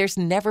services. There's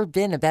never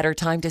been a better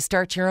time to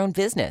start your own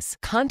business.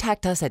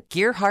 Contact us at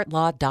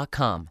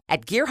GearhartLaw.com.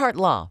 At Gearhart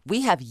Law,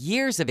 we have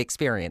years of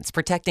experience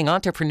protecting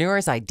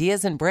entrepreneurs'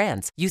 ideas and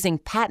brands using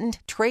patent,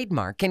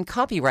 trademark, and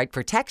copyright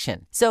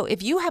protection. So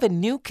if you have a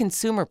new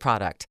consumer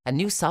product, a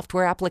new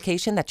software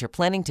application that you're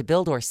planning to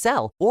build or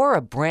sell, or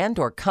a brand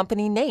or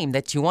company name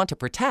that you want to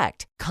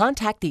protect,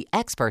 contact the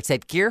experts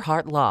at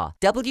Gearhart Law.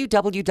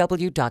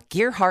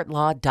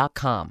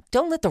 www.gearhartlaw.com.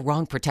 Don't let the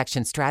wrong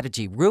protection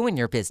strategy ruin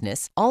your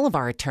business. All of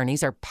our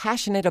attorneys are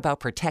passionate about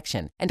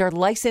protection and are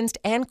licensed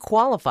and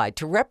qualified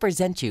to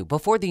represent you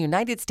before the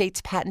United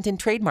States Patent and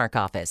Trademark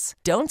Office.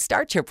 Don't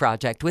start your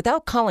project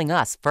without calling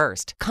us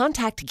first.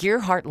 Contact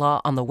Gearhart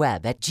Law on the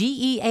web at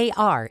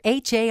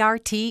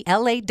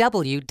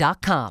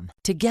GearhartLaw.com.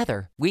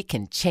 Together, we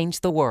can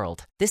change the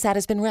world. This ad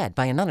has been read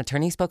by a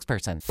non-attorney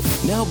spokesperson.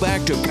 Now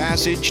back to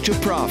Passage to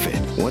Profit.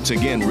 Once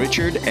again,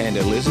 Richard and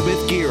Elizabeth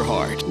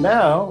Gearhart.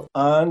 Now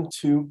on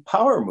to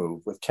Power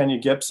Move with Kenya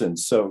Gibson.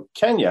 So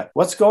Kenya,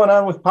 what's going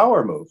on with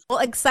Power Move? Well,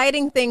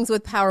 exciting things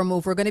with Power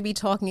Move. We're going to be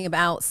talking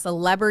about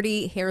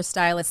celebrity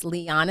hairstylist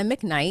Liana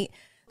McKnight.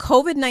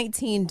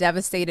 COVID-19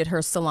 devastated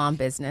her salon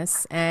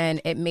business,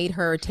 and it made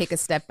her take a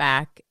step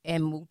back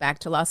and move back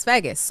to Las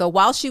Vegas. So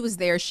while she was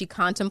there, she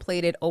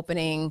contemplated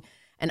opening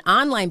an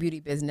online beauty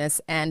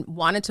business and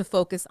wanted to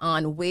focus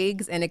on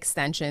wigs and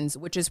extensions,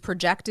 which is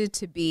projected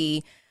to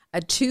be a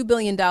 $2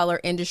 billion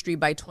industry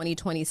by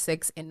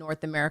 2026 in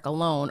North America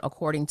alone,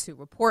 according to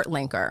Report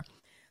Linker.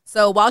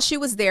 So while she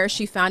was there,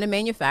 she found a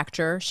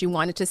manufacturer. She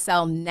wanted to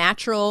sell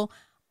natural,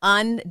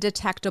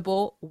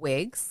 undetectable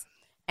wigs,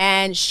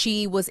 and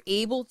she was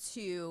able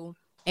to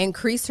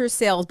increase her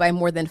sales by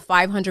more than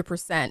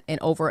 500% in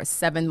over a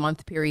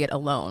 7-month period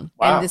alone.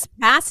 Wow. And this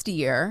past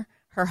year,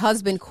 her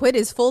husband quit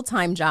his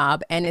full-time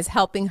job and is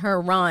helping her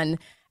run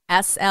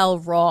SL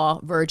Raw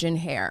Virgin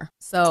Hair.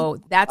 So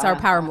that's our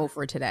power move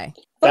for today.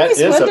 I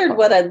always wondered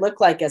what I'd look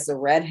like as a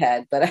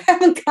redhead, but I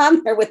haven't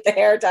gone there with the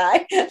hair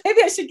dye.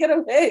 Maybe I should get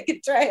a wig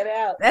and try it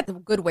out. That's a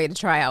good way to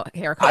try out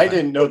hair color. I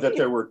didn't know that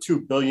there were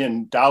 $2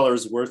 billion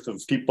worth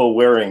of people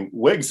wearing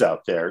wigs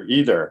out there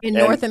either. In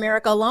North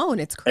America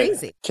alone, it's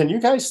crazy. Can you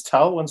guys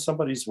tell when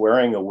somebody's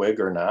wearing a wig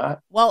or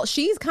not? Well,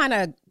 she's kind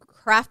of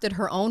crafted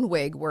her own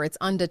wig where it's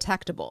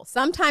undetectable.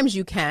 Sometimes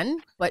you can,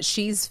 but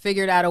she's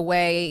figured out a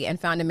way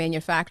and found a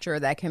manufacturer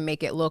that can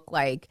make it look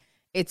like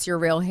it's your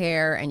real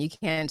hair and you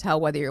can't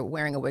tell whether you're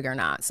wearing a wig or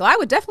not. So I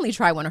would definitely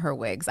try one of her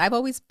wigs. I've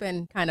always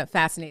been kind of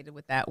fascinated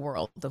with that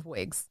world of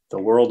wigs.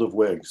 The world of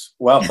wigs.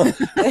 Well,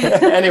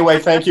 anyway,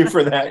 thank you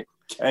for that,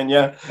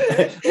 Kenya.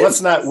 Let's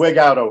not wig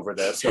out over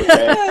this,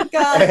 okay? Oh,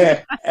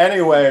 God.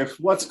 Anyway,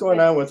 what's going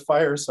on with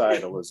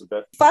Fireside,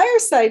 Elizabeth?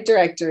 Fireside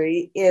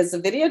Directory is a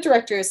video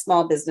directory of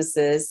small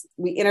businesses.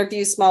 We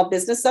interview small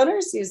business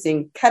owners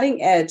using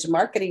cutting edge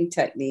marketing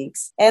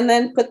techniques and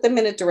then put them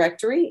in a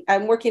directory.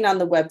 I'm working on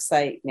the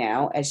website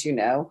now, as you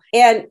know.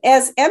 And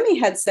as Emmy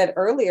had said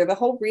earlier, the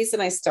whole reason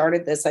I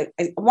started this, I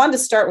wanted to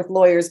start with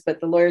lawyers,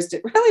 but the lawyers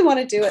didn't really want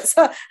to do it.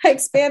 So I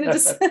expanded to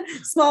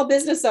small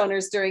business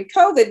owners during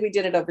COVID. We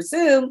did it over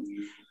Zoom.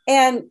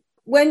 And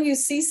when you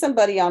see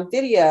somebody on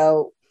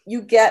video,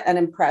 you get an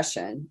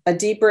impression, a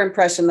deeper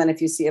impression than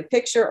if you see a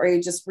picture or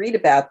you just read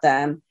about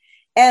them.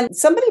 And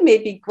somebody may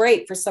be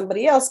great for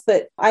somebody else,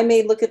 but I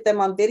may look at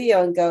them on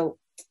video and go,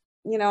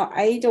 you know,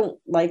 I don't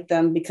like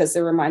them because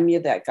they remind me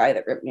of that guy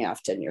that ripped me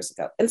off 10 years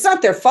ago. And it's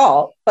not their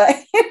fault, but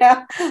you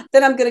know,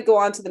 then I'm going to go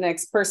on to the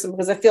next person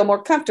because I feel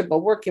more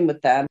comfortable working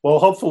with them. Well,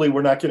 hopefully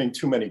we're not getting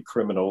too many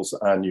criminals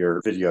on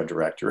your video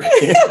directory.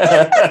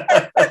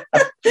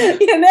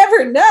 You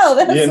never know.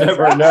 You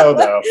never know,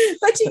 though.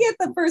 But you get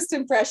the first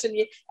impression.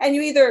 And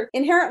you either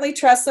inherently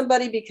trust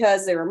somebody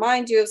because they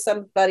remind you of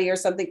somebody or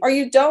something, or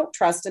you don't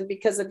trust them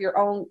because of your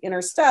own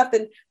inner stuff.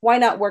 And why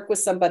not work with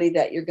somebody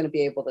that you're going to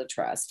be able to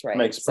trust, right?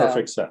 Makes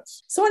perfect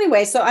sense. So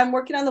anyway, so I'm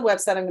working on the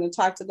website. I'm going to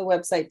talk to the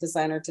website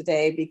designer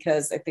today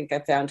because I think I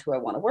found who I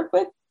want to work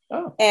with.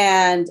 Oh.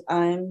 And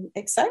I'm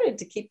excited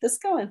to keep this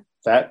going.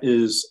 That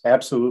is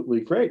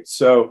absolutely great.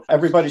 So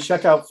everybody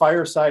check out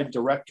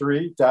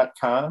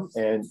firesidedirectory.com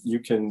and you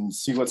can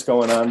see what's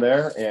going on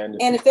there. And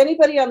if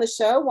anybody on the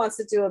show wants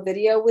to do a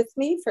video with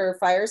me for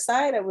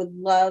Fireside, I would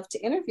love to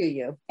interview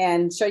you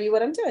and show you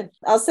what I'm doing.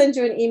 I'll send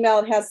you an email.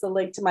 It has the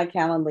link to my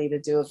Calendly to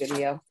do a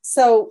video.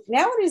 So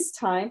now it is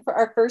time for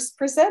our first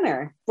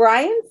presenter,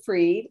 Brian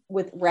Freed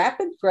with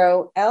Rapid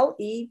Grow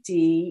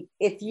LED.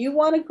 If you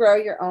want to grow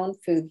your own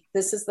food,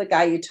 this is the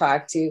guy you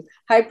talk to.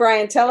 Hi,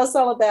 Brian. Tell us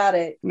all about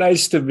it.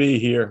 Nice to be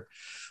here.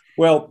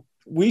 Well,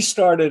 we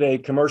started a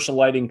commercial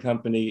lighting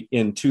company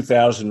in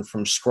 2000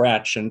 from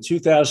scratch. In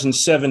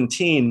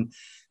 2017,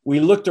 we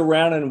looked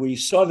around and we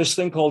saw this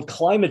thing called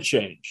climate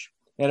change,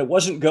 and it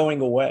wasn't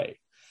going away.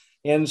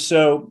 And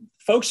so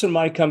folks in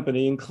my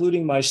company,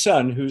 including my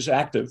son, who's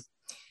active,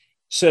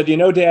 said, you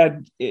know,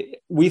 Dad,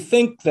 we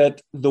think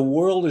that the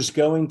world is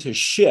going to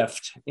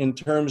shift in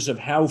terms of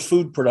how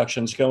food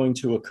production is going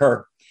to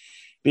occur,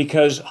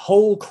 because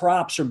whole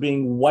crops are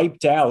being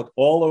wiped out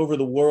all over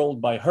the world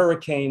by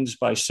hurricanes,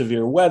 by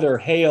severe weather,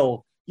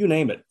 hail, you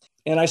name it.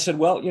 And I said,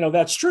 well, you know,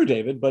 that's true,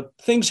 David, but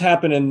things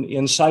happen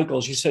in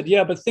cycles. He said,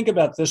 yeah, but think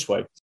about it this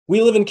way.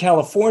 We live in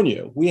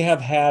California. We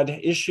have had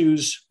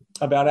issues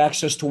about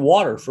access to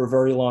water for a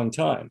very long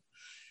time.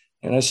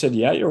 And I said,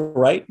 yeah, you're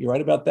right. You're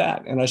right about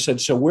that. And I said,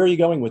 so where are you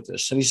going with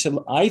this? And he said,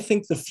 I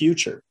think the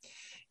future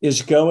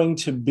is going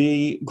to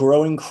be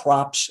growing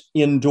crops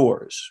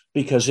indoors,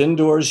 because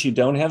indoors you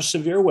don't have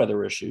severe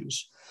weather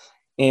issues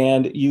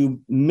and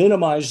you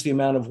minimize the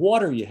amount of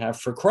water you have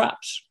for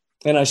crops.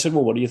 And I said,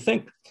 well, what do you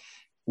think?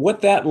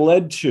 What that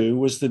led to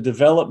was the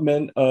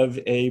development of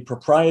a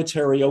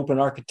proprietary open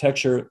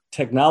architecture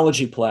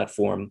technology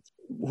platform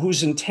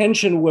whose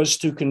intention was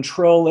to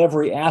control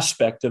every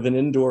aspect of an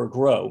indoor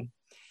grow,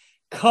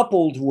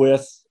 coupled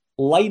with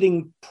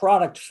lighting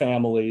product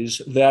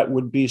families that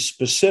would be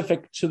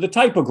specific to the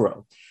type of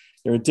grow.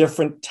 There are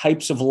different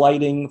types of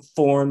lighting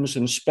forms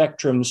and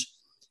spectrums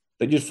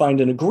that you'd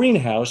find in a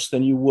greenhouse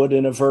than you would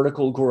in a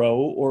vertical grow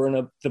or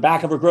in the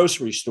back of a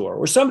grocery store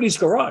or somebody's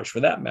garage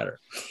for that matter.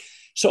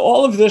 So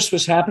all of this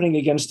was happening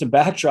against a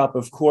backdrop,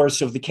 of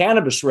course, of the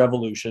cannabis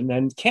revolution,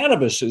 and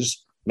cannabis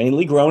is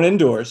mainly grown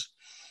indoors.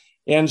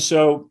 And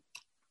so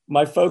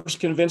my folks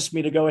convinced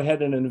me to go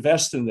ahead and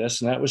invest in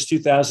this, and that was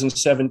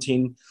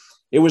 2017.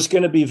 It was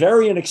going to be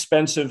very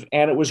inexpensive,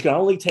 and it was going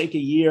to only take a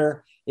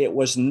year. It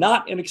was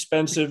not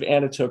inexpensive,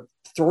 and it took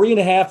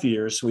 3.5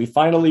 years. So we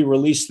finally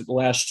released it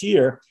last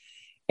year,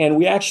 and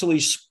we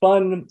actually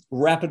spun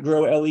Rapid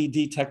Grow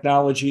LED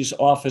Technologies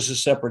off as a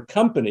separate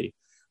company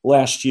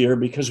last year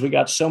because we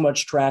got so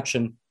much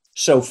traction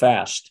so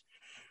fast.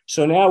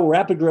 So now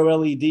Rapid Grow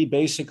LED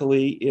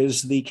basically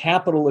is the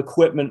capital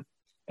equipment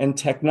and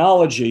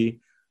technology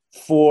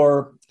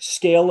for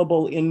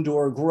scalable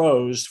indoor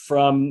grows,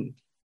 from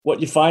what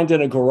you find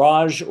in a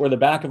garage or the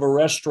back of a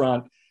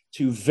restaurant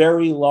to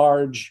very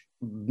large,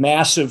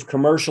 massive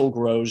commercial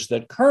grows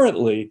that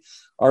currently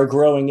are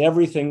growing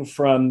everything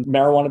from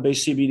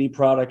marijuana-based CBD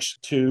products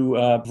to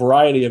a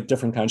variety of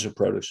different kinds of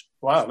produce.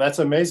 Wow, that's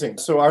amazing.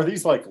 So are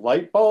these like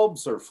light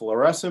bulbs or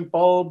fluorescent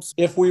bulbs?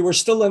 If we were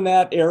still in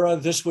that era,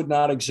 this would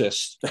not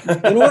exist.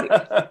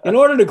 In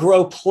order to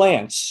grow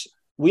plants,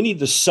 we need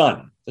the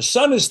sun. The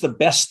sun is the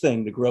best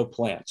thing to grow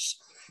plants.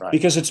 Right.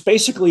 Because it's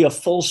basically a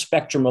full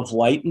spectrum of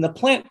light and the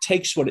plant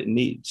takes what it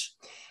needs.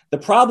 The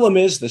problem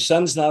is the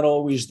sun's not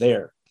always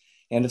there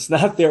and it's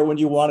not there when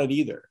you want it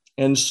either.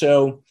 And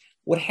so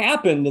what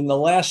happened in the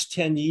last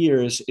 10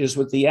 years is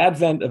with the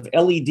advent of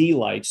LED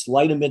lights,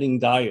 light emitting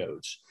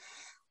diodes,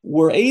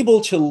 we're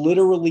able to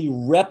literally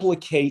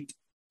replicate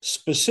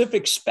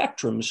specific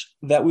spectrums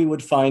that we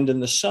would find in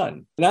the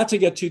sun. Not to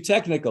get too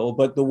technical,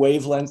 but the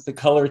wavelength, the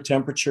color,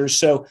 temperature.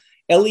 So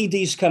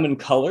LEDs come in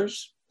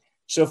colors.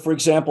 So for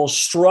example,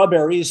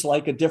 strawberries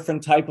like a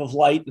different type of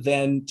light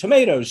than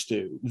tomatoes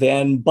do,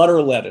 than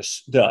butter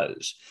lettuce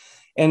does.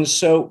 And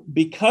so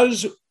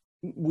because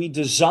we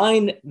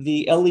design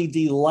the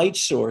LED light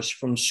source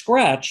from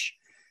scratch,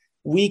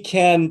 we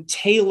can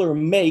tailor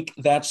make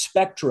that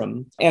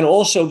spectrum and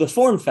also the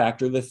form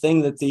factor, the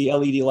thing that the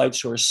LED light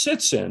source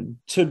sits in,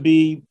 to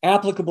be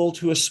applicable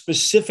to a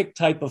specific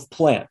type of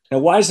plant. Now,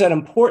 why is that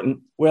important?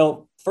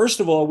 Well, first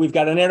of all, we've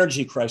got an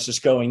energy crisis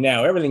going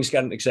now. Everything's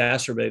gotten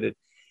exacerbated.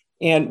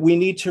 And we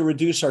need to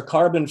reduce our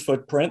carbon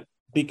footprint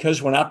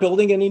because we're not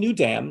building any new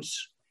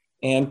dams.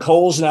 And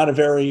coal's not a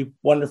very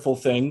wonderful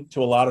thing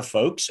to a lot of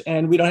folks.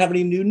 And we don't have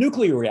any new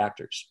nuclear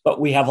reactors, but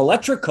we have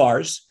electric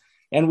cars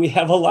and we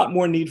have a lot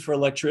more need for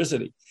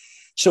electricity.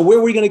 So where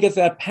are we going to get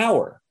that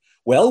power?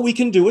 Well, we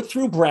can do it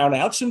through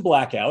brownouts and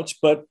blackouts,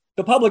 but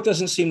the public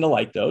doesn't seem to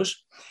like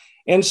those.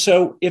 And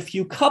so if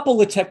you couple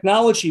the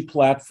technology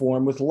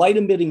platform with light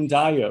emitting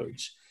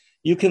diodes,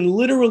 you can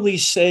literally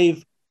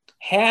save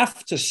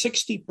half to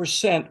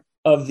 60%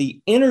 of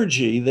the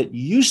energy that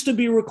used to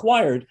be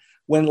required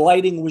when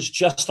lighting was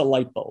just a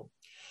light bulb.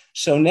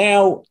 So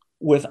now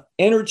with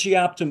energy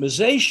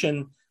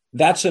optimization,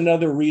 that's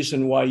another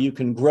reason why you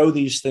can grow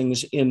these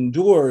things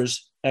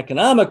indoors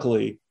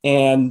economically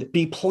and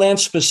be plant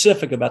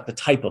specific about the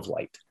type of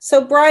light.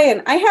 So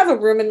Brian, I have a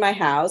room in my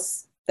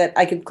house that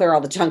I could clear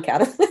all the junk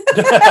out of.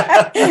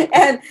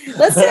 And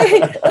let's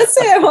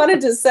say I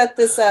wanted to set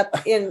this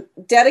up in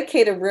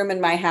dedicate a room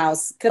in my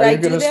house. Could I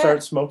do that? Are you going to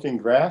start smoking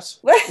grass?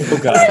 Oh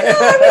God!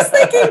 I was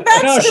thinking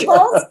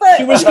vegetables, but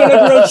she was going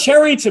to grow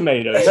cherry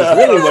tomatoes. Is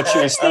really what she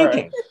was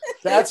thinking. Right.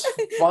 That's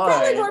fine.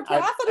 Probably more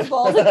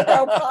profitable to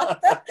grow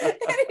pot.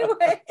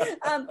 Anyway,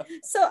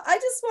 so I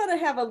just want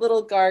to have a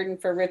little garden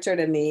for Richard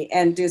and me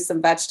and do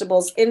some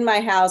vegetables in my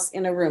house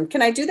in a room.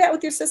 Can I do that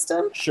with your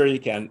system? Sure you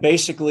can.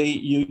 Basically,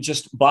 you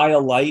just buy a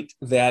light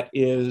that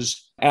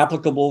is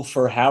applicable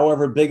for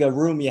however big a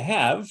room you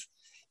have.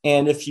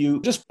 And if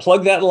you just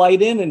plug that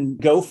light in and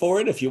go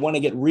for it, if you want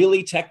to get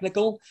really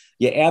technical,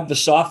 you add the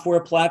software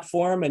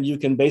platform and you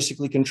can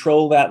basically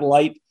control that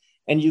light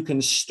and you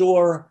can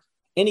store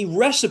any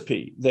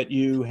recipe that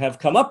you have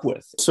come up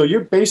with. So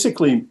you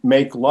basically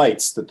make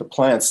lights that the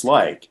plants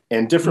like,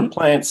 and different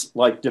plants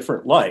like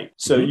different light.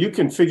 So you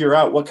can figure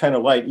out what kind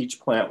of light each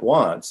plant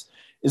wants.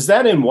 Is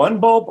that in one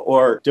bulb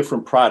or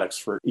different products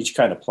for each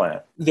kind of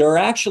plant? There are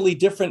actually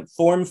different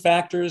form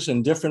factors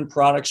and different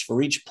products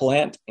for each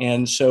plant.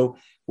 And so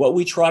what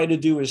we try to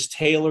do is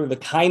tailor the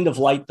kind of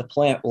light the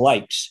plant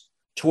likes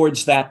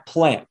towards that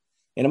plant.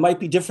 And it might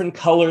be different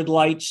colored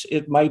lights.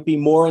 It might be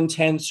more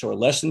intense or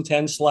less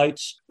intense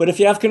lights. But if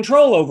you have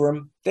control over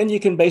them, then you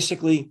can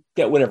basically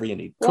get whatever you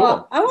need. Well,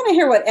 cool. I want to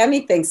hear what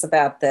Emmy thinks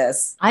about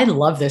this. I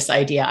love this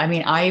idea. I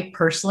mean, I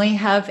personally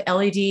have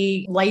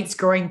LED lights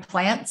growing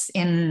plants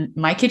in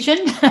my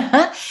kitchen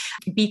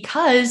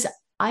because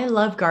I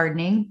love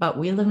gardening, but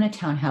we live in a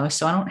townhouse,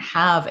 so I don't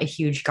have a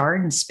huge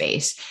garden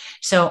space.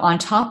 So on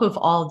top of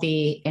all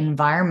the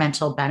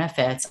environmental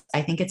benefits,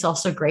 I think it's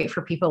also great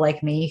for people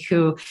like me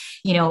who,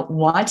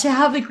 want to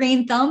have the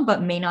green thumb,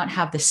 but may not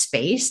have the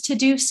space to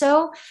do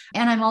so.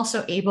 And I'm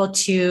also able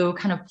to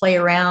kind of play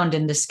around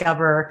and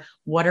discover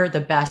what are the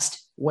best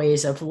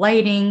ways of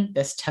lighting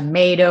this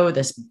tomato,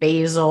 this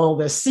basil,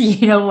 this,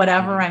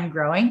 whatever I'm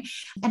growing.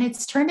 And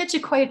it's turned into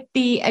quite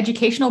the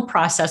educational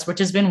process, which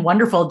has been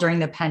wonderful during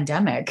the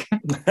pandemic.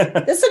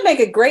 This would make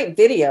a great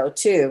video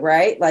too,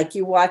 right? Like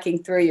you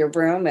walking through your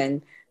room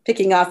and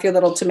picking off your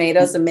little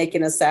tomatoes and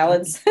making a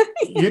salad.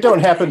 You don't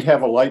happen to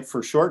have a light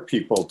for short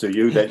people, do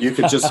you? That you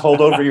could just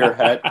hold over your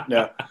head?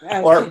 No.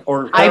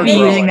 Or I'd be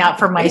using that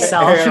for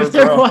myself if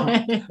there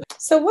was.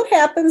 So what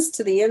happens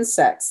to the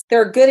insects?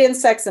 There are good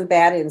insects and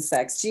bad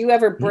insects. Do you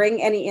ever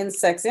bring any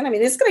insects in? I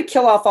mean, it's going to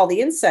kill off all the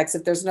insects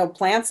if there's no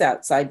plants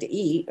outside to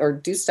eat or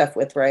do stuff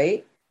with,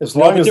 right? As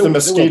long as the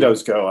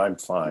mosquitoes go, I'm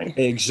fine.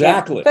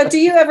 Exactly. Yeah. But do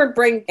you ever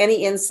bring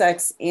any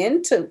insects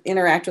in to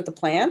interact with the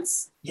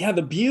plants? Yeah,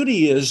 the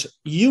beauty is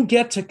you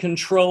get to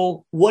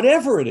control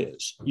whatever it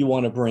is you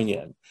want to bring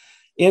in.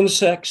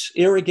 Insects,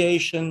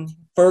 irrigation,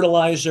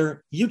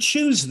 fertilizer, you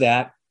choose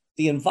that.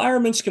 The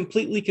environment's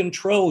completely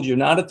controlled. You're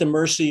not at the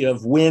mercy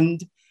of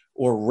wind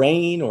or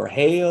rain or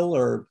hail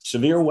or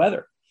severe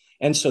weather.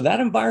 And so that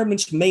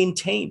environment's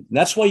maintained. And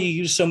that's why you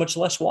use so much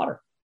less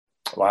water.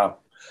 Wow.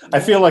 I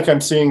feel like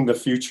I'm seeing the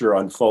future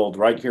unfold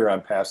right here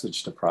on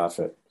Passage to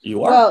Profit.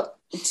 You are. Well,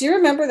 do you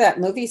remember that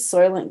movie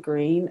Soylent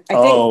Green?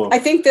 I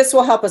think this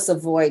will help us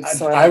avoid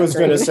Soylent Green. I was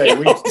going to say,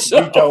 we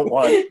don't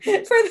want. For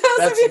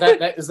those of you.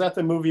 Is that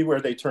the movie where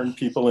they turn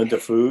people into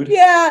food?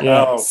 Yeah.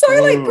 Oh,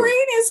 Soylent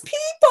Green is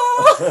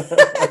people.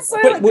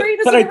 Soylent Green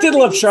is but I did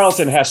love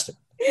Charlton Heston.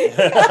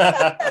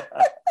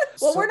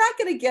 Well, we're not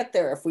going to get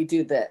there if we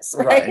do this,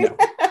 right?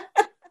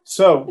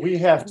 So we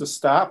have to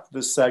stop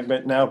this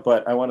segment now,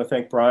 but I want to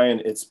thank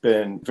Brian. It's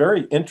been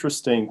very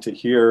interesting to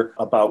hear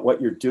about what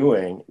you're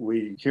doing.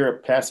 We here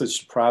at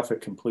Passage to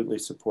Profit completely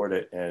support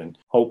it and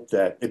hope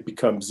that it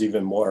becomes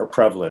even more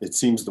prevalent. It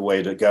seems the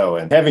way to go.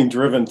 And having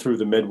driven through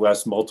the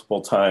Midwest multiple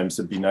times,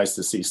 it'd be nice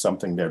to see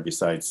something there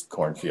besides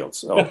cornfields.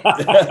 So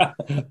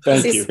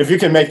thank you. If you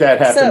can make that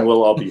happen,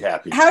 we'll all be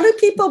happy. How do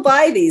people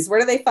buy these? Where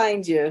do they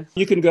find you?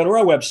 You can go to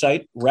our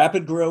website,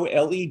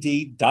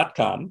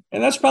 rapidgrowled.com.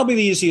 And that's probably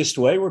the easiest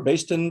way. We're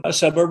based in a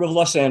suburb of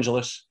Los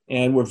Angeles,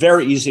 and we're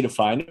very easy to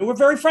find. And we're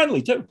very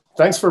friendly, too.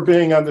 Thanks for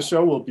being on the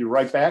show. We'll be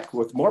right back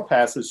with more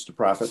Passage to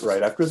Profit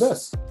right after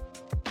this.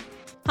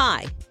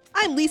 Hi,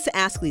 I'm Lisa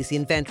Askley, the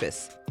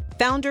inventress,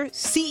 founder,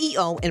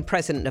 CEO, and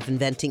president of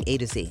Inventing A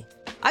to Z.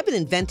 I've been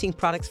inventing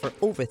products for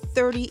over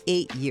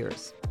 38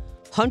 years.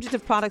 Hundreds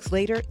of products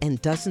later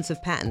and dozens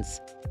of patents.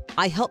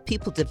 I help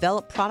people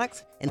develop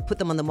products and put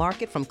them on the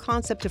market from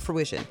concept to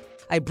fruition.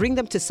 I bring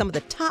them to some of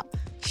the top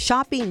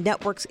shopping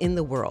networks in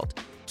the world: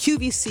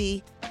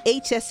 QVC,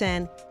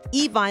 HSN,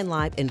 eVine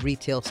Live, and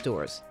retail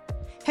stores.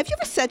 Have you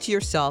ever said to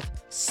yourself,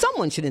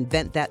 someone should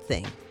invent that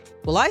thing?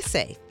 Well, I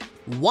say,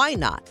 why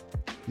not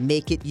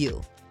make it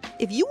you?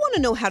 If you want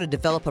to know how to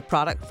develop a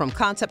product from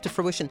concept to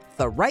fruition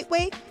the right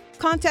way,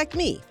 contact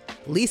me,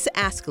 Lisa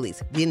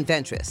Askeles, the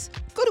inventress.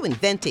 Go to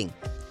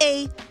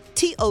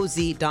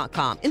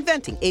inventingatoz.com,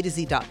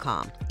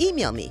 inventingatoz.com.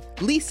 Email me,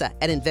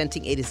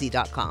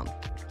 lisa@inventingatoz.com.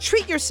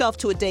 Treat yourself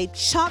to a day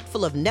chock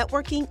full of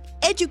networking,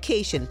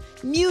 education,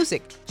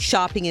 music,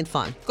 shopping, and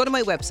fun. Go to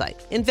my website,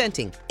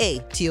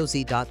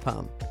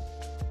 inventingatoz.com.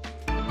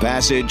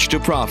 Passage to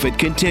Profit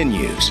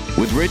continues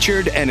with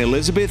Richard and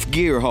Elizabeth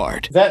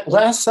Gearhart. That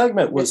last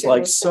segment was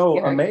so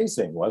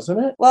amazing,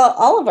 wasn't it? Well,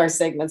 all of our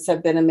segments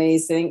have been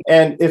amazing.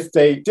 And if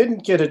they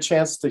didn't get a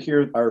chance to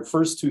hear our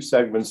first two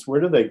segments,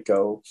 where do they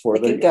go for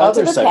they the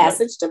other segment?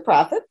 Passage to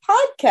Profit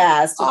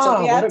podcast, which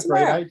will be out what a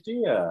tomorrow. great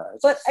idea.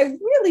 But I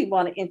really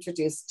want to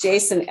introduce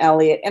Jason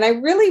Elliott, and I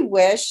really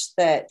wish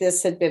that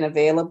this had been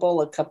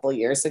available a couple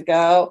years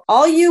ago.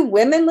 All you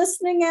women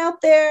listening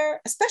out there,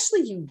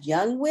 especially you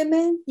young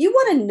women, you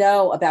want to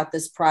know about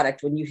this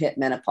product when you hit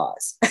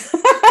menopause.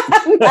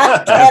 I'm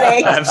not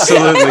kidding.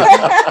 Absolutely.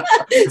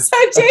 So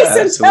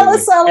Jason, tell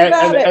us all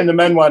about it. And the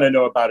men want to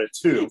know about it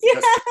too,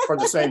 for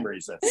the same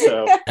reason.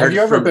 So have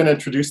you ever been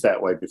introduced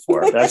that way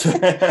before?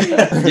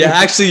 Yeah,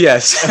 actually,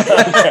 yes.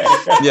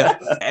 Yeah.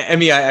 I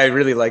mean, I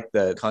really like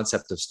the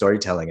concept of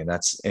storytelling, and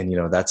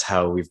that's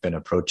how we've been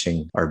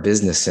approaching our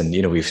business. And,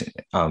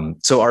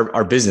 so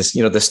our business,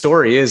 the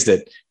story is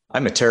that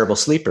I'm a terrible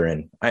sleeper,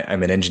 and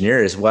I'm an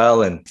engineer as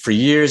well. And for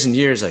years and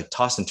years, I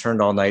tossed and turned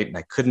all night, and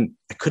I couldn't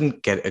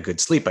get a good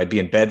sleep. I'd be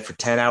in bed for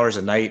 10 hours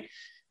a night,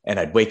 and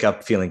I'd wake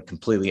up feeling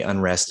completely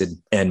unrested.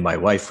 And my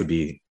wife would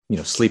be,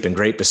 sleeping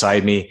great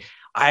beside me.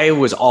 I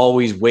was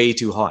always way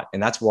too hot,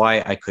 and that's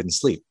why I couldn't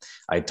sleep.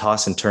 I'd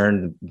toss and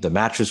turn. The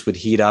mattress would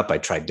heat up. I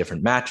tried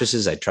different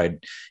mattresses. I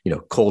tried,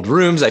 cold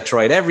rooms. I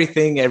tried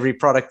every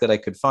product that I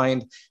could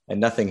find, and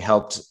nothing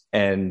helped.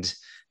 And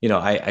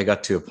I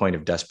got to a point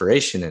of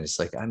desperation, and it's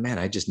like, oh, man,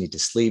 I just need to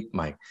sleep.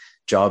 My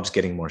job's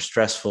getting more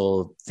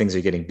stressful. Things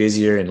are getting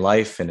busier in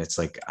life. And it's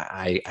like,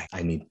 I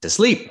need to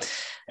sleep.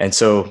 And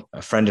so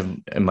a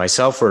friend and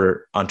myself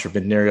were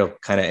entrepreneurial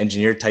kind of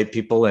engineer type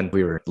people. And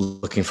we were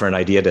looking for an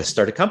idea to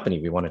start a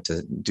company. We wanted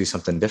to do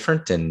something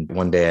different. And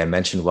one day I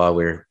mentioned while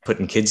we were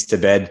putting kids to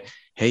bed,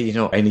 hey,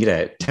 I need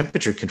a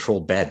temperature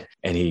controlled bed.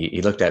 And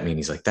he looked at me and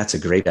he's like, that's a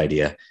great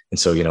idea. And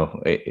so,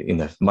 in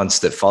the months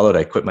that followed,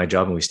 I quit my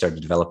job and we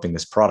started developing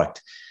this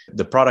product.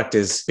 The product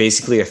is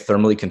basically a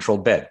thermally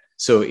controlled bed.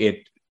 So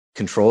it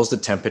controls the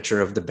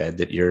temperature of the bed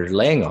that you're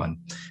laying on.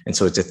 And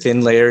so it's a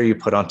thin layer you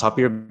put on top of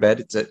your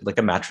bed. It's like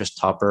a mattress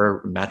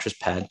topper, mattress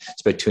pad.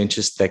 It's about 2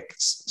 inches thick,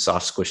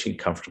 soft, squishy,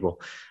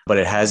 comfortable. But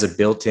it has a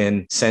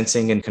built-in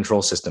sensing and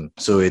control system.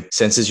 So it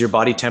senses your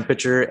body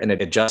temperature and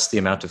it adjusts the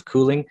amount of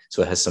cooling.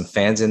 So it has some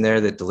fans in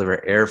there that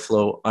deliver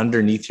airflow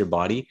underneath your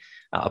body,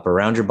 up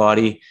around your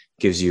body,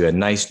 gives you a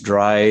nice,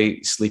 dry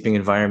sleeping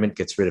environment,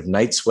 gets rid of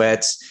night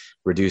sweats,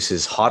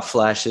 reduces hot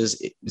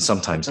flashes. It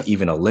sometimes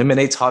even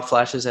eliminates hot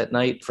flashes at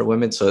night for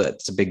women. So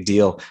that's a big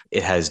deal.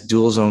 It has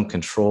dual zone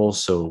control.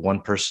 So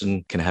one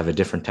person can have a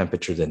different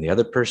temperature than the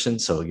other person.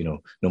 So,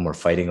 no more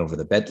fighting over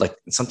the bed. Like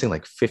something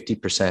like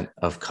 50%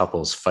 of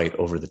couples fight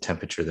over the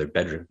temperature of their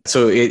bedroom.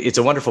 So it's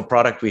a wonderful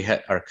product.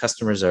 Our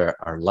customers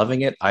are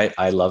loving it.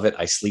 I love it.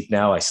 I sleep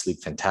now. I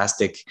sleep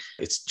fantastic.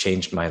 It's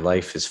changed my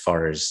life as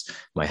far as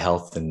my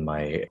health and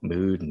my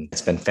mood. And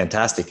it's been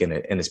fantastic. And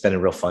it's been a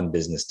real fun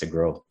business to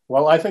grow.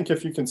 Well, I think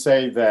if you can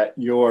say that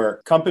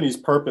your company's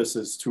purpose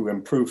is to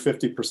improve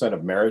 50%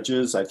 of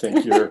marriages, I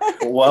think you're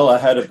well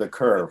ahead of the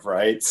curve,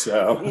 right?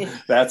 So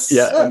that's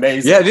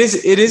amazing. Yeah,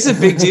 it is a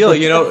big deal.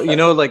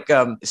 Like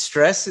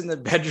stress in the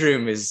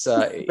bedroom is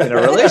in a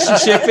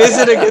relationship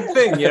isn't a good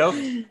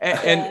thing,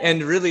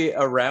 and really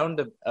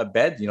around a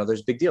bed,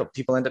 there's a big deal.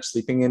 People end up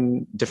sleeping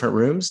in different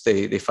rooms.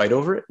 They fight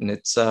over it, and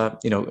it's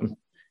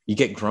you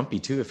get grumpy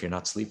too if you're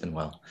not sleeping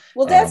well.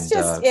 Well, that's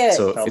just it.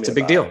 So it's a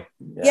big deal.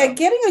 Yeah,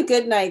 getting a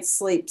good night's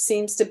sleep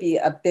seems to be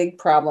a big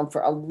problem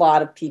for a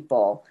lot of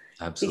people.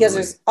 Absolutely. Because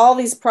there's all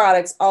these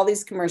products, all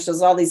these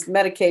commercials, all these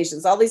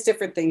medications, all these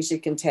different things you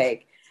can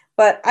take.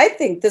 But I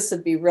think this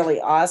would be really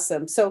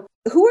awesome. So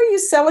who are you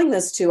selling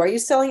this to? Are you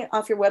selling it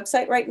off your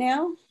website right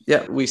now?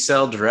 Yeah, we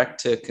sell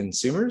direct to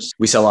consumers.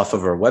 We sell off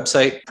of our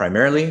website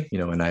primarily,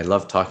 and I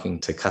love talking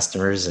to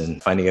customers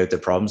and finding out their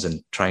problems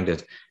and trying to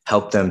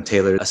help them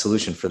tailor a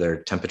solution for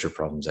their temperature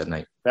problems at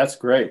night. That's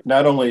great.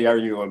 Not only are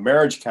you a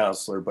marriage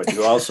counselor, but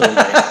you also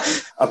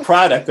make a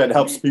product that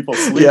helps people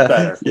sleep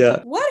better.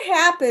 Yeah. What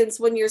happens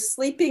when you're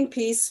sleeping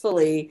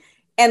peacefully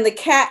and the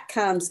cat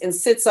comes and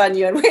sits on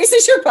you and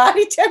raises your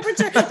body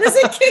temperature? Does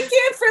it kick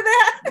in for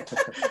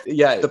that?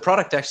 Yeah, the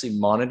product actually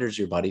monitors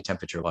your body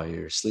temperature while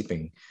you're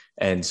sleeping.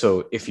 And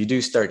so if you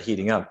do start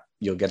heating up,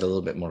 you'll get a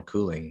little bit more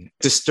cooling.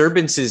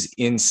 Disturbances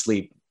in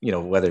sleep,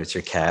 whether it's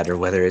your cat or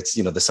whether it's,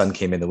 the sun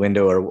came in the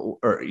window or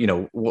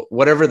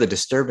whatever the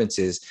disturbance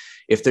is,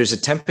 if there's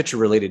a temperature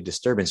related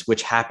disturbance,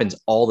 which happens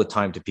all the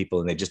time to people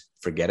and they just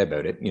forget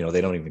about it,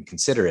 they don't even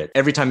consider it.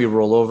 Every time you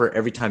roll over,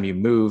 every time you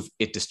move,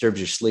 it disturbs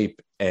your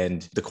sleep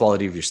and the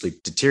quality of your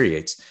sleep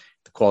deteriorates.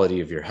 The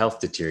quality of your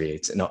health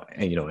deteriorates and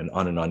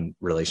on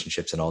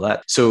relationships and all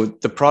that. So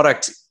the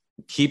product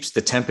keeps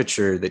the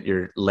temperature that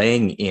you're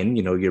laying in,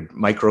 your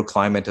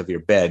microclimate of your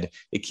bed,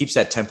 it keeps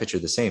that temperature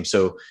the same.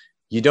 So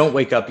you don't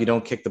wake up, you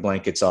don't kick the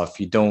blankets off,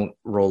 you don't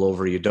roll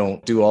over, you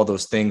don't do all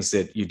those things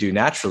that you do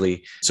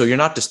naturally. So you're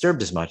not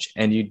disturbed as much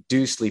and you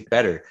do sleep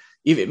better.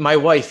 Even my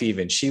wife,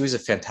 she was a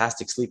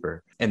fantastic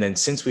sleeper. And then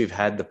since we've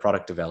had the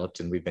product developed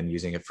and we've been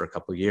using it for a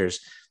couple of years,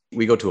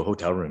 we go to a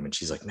hotel room and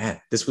she's like,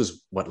 man, this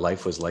was what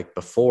life was like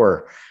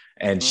before.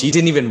 And she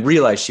didn't even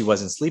realize she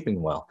wasn't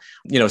sleeping well,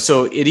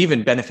 so it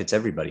even benefits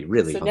everybody,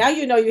 really. So now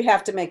you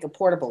have to make a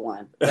portable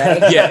one,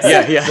 right?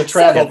 Yeah. The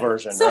travel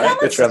version, so right?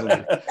 The travel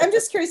version. I'm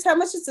just curious, how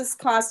much does this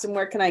cost and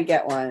where can I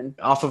get one?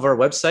 Off of our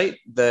website,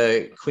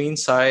 the queen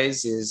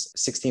size is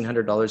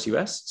 $1,600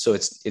 US. So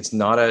it's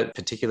not a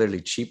particularly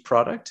cheap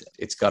product.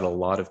 It's got a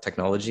lot of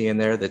technology in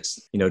there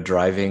that's,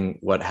 driving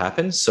what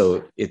happens.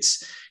 So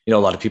it's, a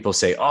lot of people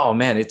say, oh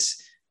man,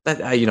 it's that,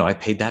 I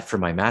paid that for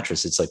my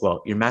mattress. It's like,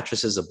 well, your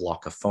mattress is a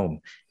block of foam.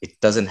 It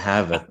doesn't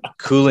have a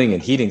cooling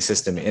and heating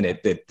system in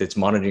it that's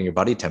monitoring your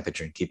body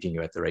temperature and keeping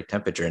you at the right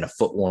temperature, and a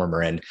foot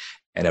warmer and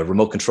a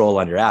remote control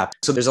on your app.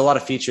 So there's a lot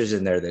of features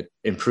in there that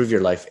improve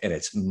your life, and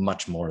it's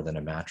much more than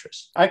a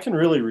mattress. I can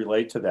really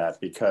relate to that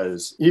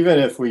because even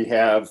if we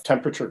have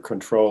temperature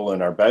control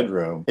in our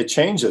bedroom, it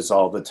changes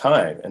all the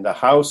time and the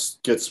house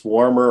gets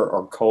warmer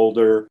or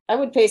colder. I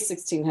would pay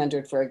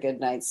 $1,600 for a good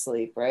night's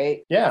sleep,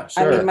 right? Yeah,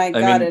 sure. My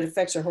God, it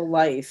affects your whole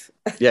life.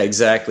 Yeah,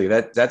 exactly.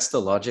 That's the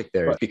logic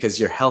there, because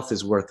your health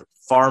is worth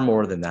far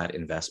more than that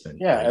investment.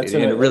 Yeah, right?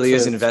 It really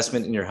is an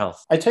investment in your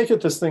health. I take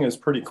it this thing is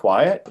pretty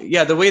quiet.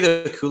 Yeah, the way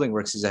the cooling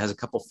works is it has a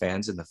couple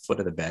fans in the foot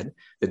of the bed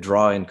that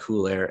draw in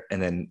cool air,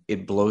 and then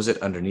it blows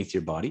it underneath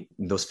your body.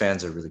 And those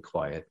fans are really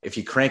quiet. If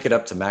you crank it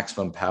up to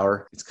maximum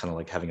power, it's kind of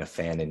like having a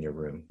fan in your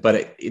room.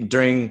 But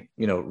during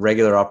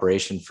regular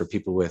operation for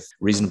people with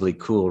reasonably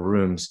cool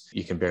rooms,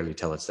 you can barely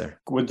tell it's there.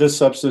 Would this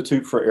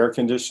substitute for air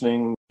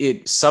conditioning?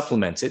 It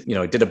supplements it.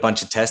 It did a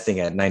bunch of testing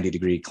at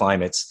 90-degree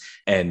climates,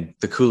 and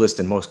the coolest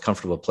and most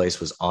comfortable place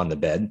was on the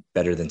bed,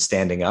 better than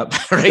standing up,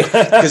 right?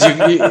 Because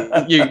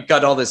you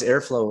got all this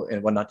airflow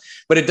and whatnot.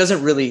 But it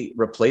doesn't really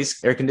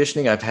replace air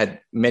conditioning. I've had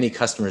many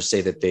customers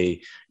say that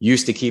they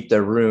used to keep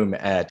their room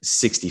at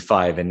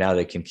 65 and now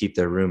they can keep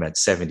their room at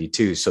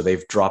 72. So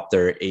they've dropped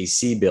their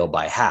AC bill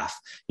by half,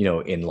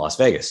 in Las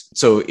Vegas.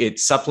 So it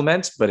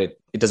supplements, but it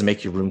doesn't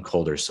make your room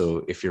colder.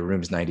 So if your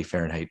room is 90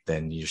 Fahrenheit,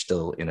 then you're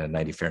still in a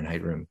 90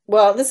 Fahrenheit room.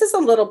 Well, this is a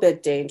little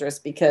bit dangerous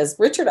because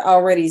Richard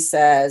already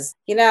says,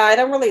 I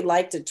don't really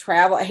like to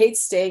travel. I hate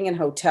staying in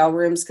hotel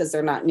rooms because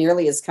they're not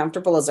nearly as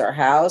comfortable as our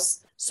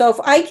house. So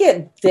if I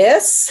get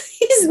this,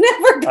 he's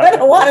never going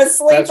to want to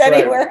sleep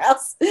anywhere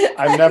else.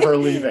 I'm never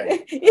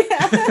leaving.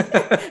 Yeah.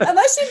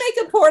 Unless you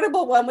make a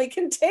portable one we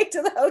can take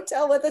to the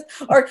hotel with us.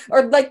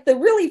 Or like the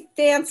really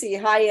fancy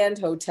high-end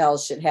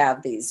hotels should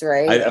have these,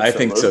 right? I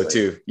think so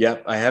too.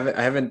 Yep. I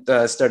haven't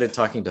started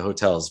talking to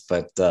hotels,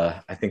 but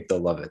I think they'll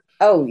love it.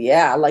 Oh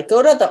yeah. Like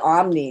go to the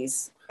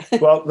Omnis.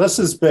 Well, this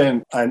has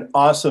been an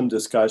awesome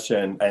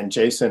discussion. And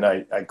Jason,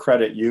 I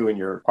credit you and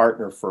your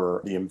partner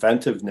for the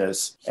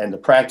inventiveness and the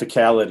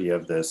practicality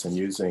of this and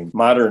using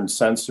modern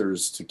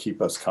sensors to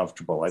keep us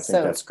comfortable. I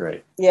think that's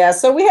great. Yeah,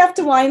 so we have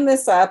to wind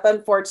this up,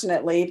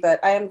 unfortunately,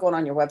 but I am going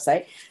on your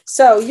website.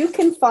 So you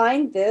can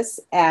find this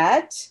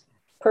at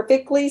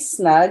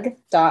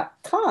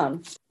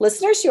perfectlysnug.com.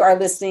 Listeners, you are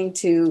listening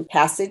to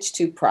Passage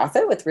to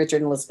Profit with Richard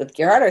and Elizabeth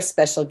Gerhardt, our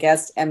special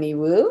guest, Emmy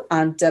Wu,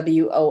 on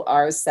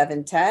WOR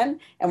 710.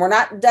 And we're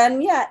not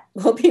done yet.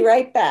 We'll be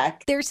right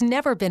back. There's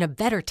never been a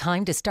better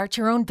time to start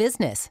your own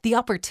business. The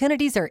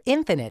opportunities are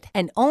infinite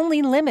and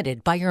only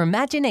limited by your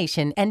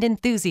imagination and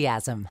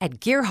enthusiasm.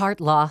 At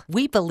Gerhardt Law,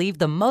 we believe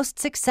the most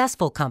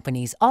successful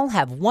companies all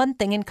have one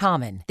thing in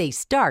common. They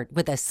start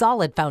with a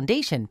solid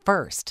foundation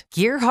first.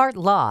 Gerhardt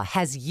Law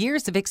has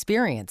years of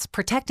experience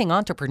protecting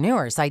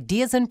entrepreneurs'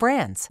 ideas and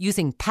brands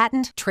using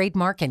patent,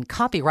 trademark, and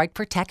copyright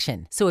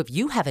protection. So if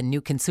you have a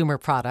new consumer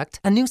product,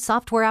 a new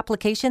software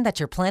application that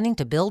you're planning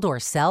to build or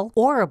sell,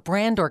 or a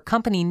brand or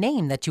company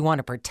name that you want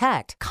to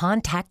protect,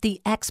 contact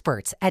the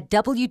experts at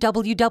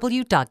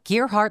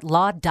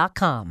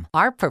www.gerhardtlaw.com.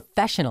 Our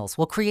professionals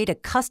will create a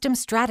custom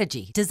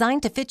strategy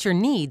designed to fit your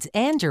needs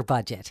and your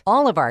budget.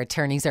 All of our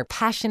attorneys are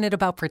passionate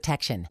about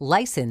protection,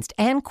 licensed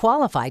and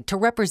qualified to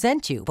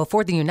represent you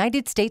before the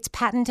United States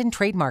Patent and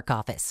Trademark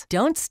Office.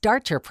 Don't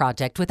start your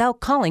project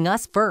without calling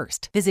us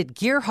first. Visit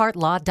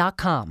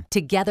GerhardtLaw.com.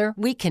 Together,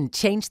 we can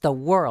change the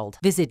world.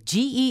 Visit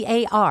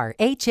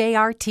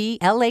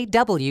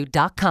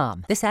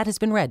GerhardtLaw.com. This ad has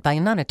been read by a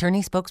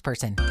non-attorney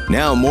spokesperson.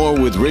 Now more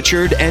with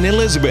Richard and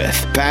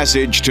Elizabeth.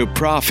 Passage to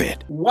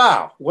Profit.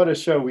 Wow, what a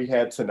show we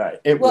had tonight.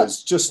 It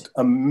was just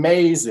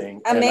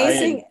amazing.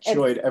 Amazing. And I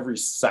enjoyed every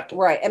second.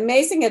 Right.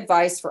 Amazing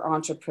advice for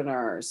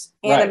entrepreneurs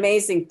and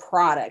amazing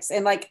products.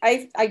 And like,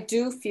 I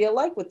do feel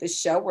like with this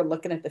show, we're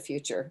looking at the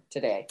future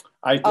today.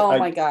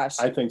 My gosh.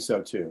 I think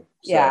so too.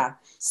 Yeah.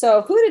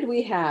 So who did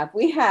we have?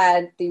 We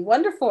had the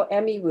wonderful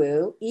Emmy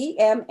Wu,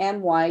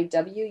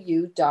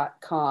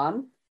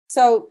 EMMYWU.com.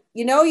 So,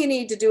 you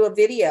need to do a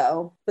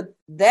video, but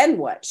then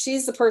what?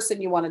 She's the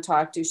person you want to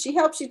talk to. She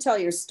helps you tell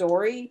your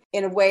story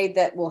in a way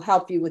that will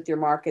help you with your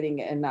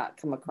marketing and not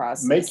come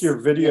across. Make your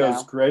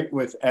videos great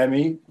with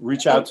Emmy.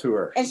 Reach out to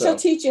her. And she'll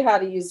teach you how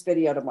to use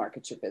video to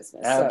market your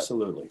business.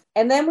 Absolutely.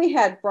 And then we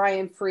had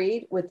Brian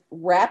Freed with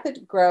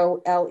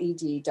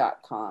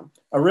rapidgrowled.com.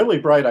 A really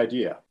bright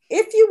idea.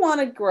 If you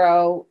want to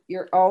grow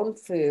your own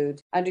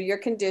food under your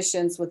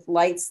conditions with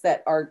lights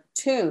that are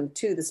tuned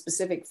to the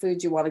specific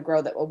food you want to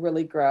grow that will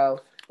really grow.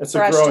 It's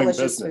a growing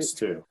business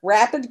too.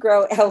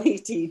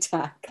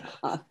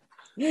 Rapidgrowled.com.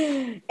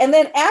 And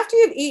then after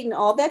you've eaten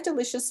all that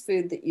delicious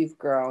food that you've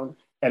grown.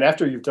 And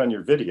after you've done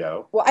your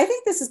video. Well, I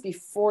think this is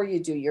before you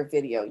do your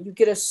video. You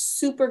get a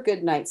super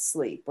good night's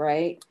sleep,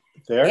 right?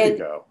 There you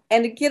go.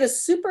 And to get a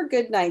super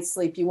good night's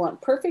sleep, you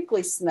want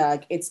Perfectly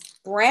Snug. It's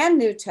brand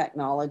new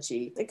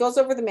technology. It goes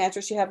over the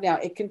mattress you have now.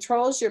 It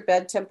controls your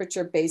bed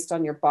temperature based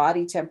on your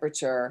body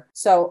temperature.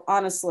 So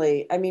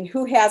honestly, I mean,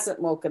 who hasn't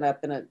woken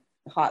up in a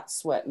hot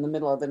sweat in the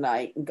middle of the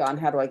night and gone,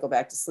 how do I go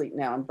back to sleep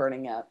now? I'm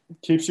burning up.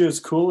 Keeps you as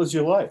cool as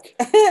you like.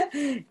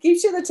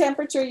 Keeps you the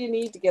temperature you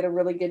need to get a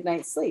really good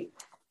night's sleep.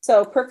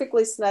 So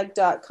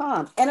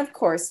perfectlysnug.com. And of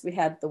course, we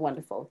had the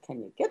wonderful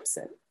Kenya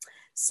Gibson.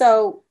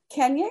 So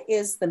Kenya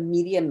is the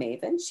media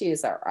maven. She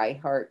is our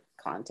iHeart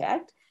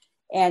contact.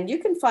 And you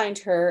can find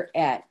her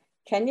at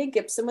Kenya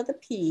Gibson with a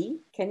P,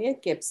 Kenya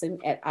Gibson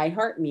at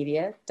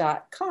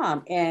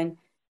iHeartMedia.com. And,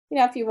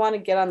 if you want to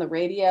get on the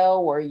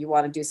radio or you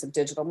want to do some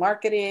digital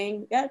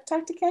marketing,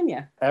 talk to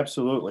Kenya.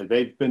 Absolutely.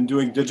 They've been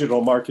doing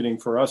digital marketing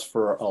for us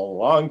for a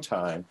long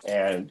time,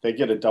 and they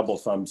get a double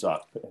thumbs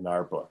up in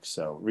our book.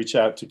 So reach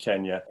out to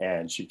Kenya,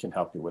 and she can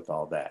help you with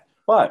all that.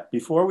 But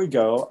before we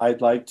go, I'd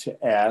like to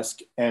ask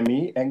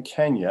Emmy and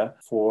Kenya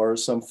for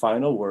some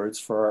final words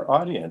for our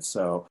audience.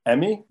 So,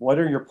 Emmy, what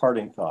are your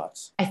parting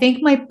thoughts? I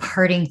think my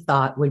parting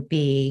thought would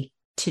be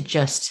to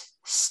just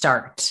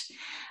start.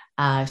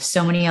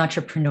 So many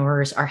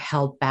entrepreneurs are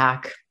held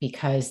back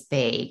because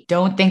they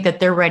don't think that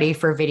they're ready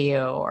for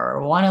video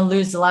or want to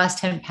lose the last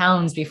 10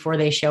 pounds before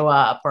they show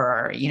up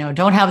or,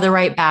 don't have the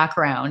right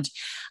background.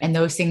 And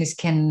those things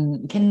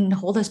can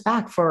hold us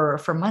back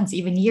for months,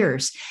 even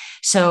years.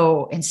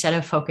 So instead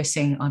of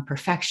focusing on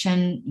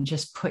perfection,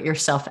 just put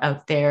yourself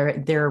out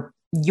there.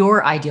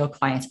 Your ideal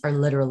clients are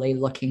literally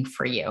looking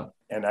for you.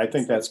 And I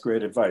think that's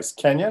great advice.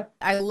 Kenya?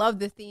 I love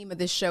the theme of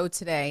this show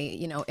today,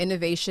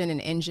 innovation and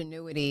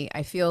ingenuity.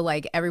 I feel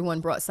like everyone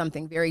brought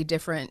something very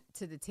different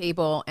to the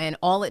table, and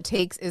all it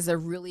takes is a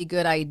really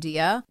good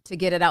idea to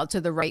get it out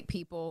to the right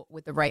people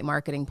with the right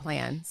marketing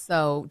plan.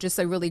 So just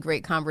a really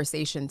great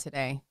conversation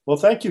today. Well,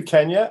 thank you,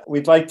 Kenya.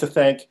 We'd like to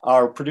thank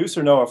our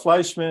producer, Noah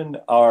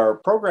Fleischman, our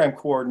program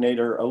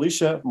coordinator,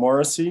 Alicia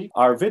Morrissey,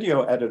 our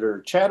video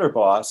editor,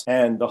 Chatterboss,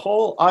 and the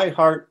whole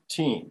iHeart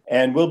team.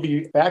 And we'll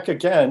be back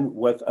again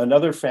with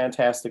another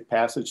fantastic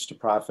Passage to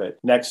Profit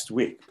next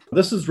week.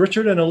 This is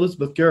Richard and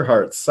Elizabeth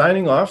Gerhardt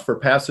signing off for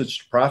Passage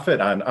to Profit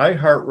on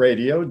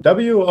iHeartRadio,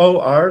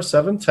 WOR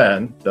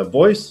 710, the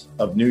voice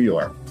of New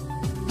York.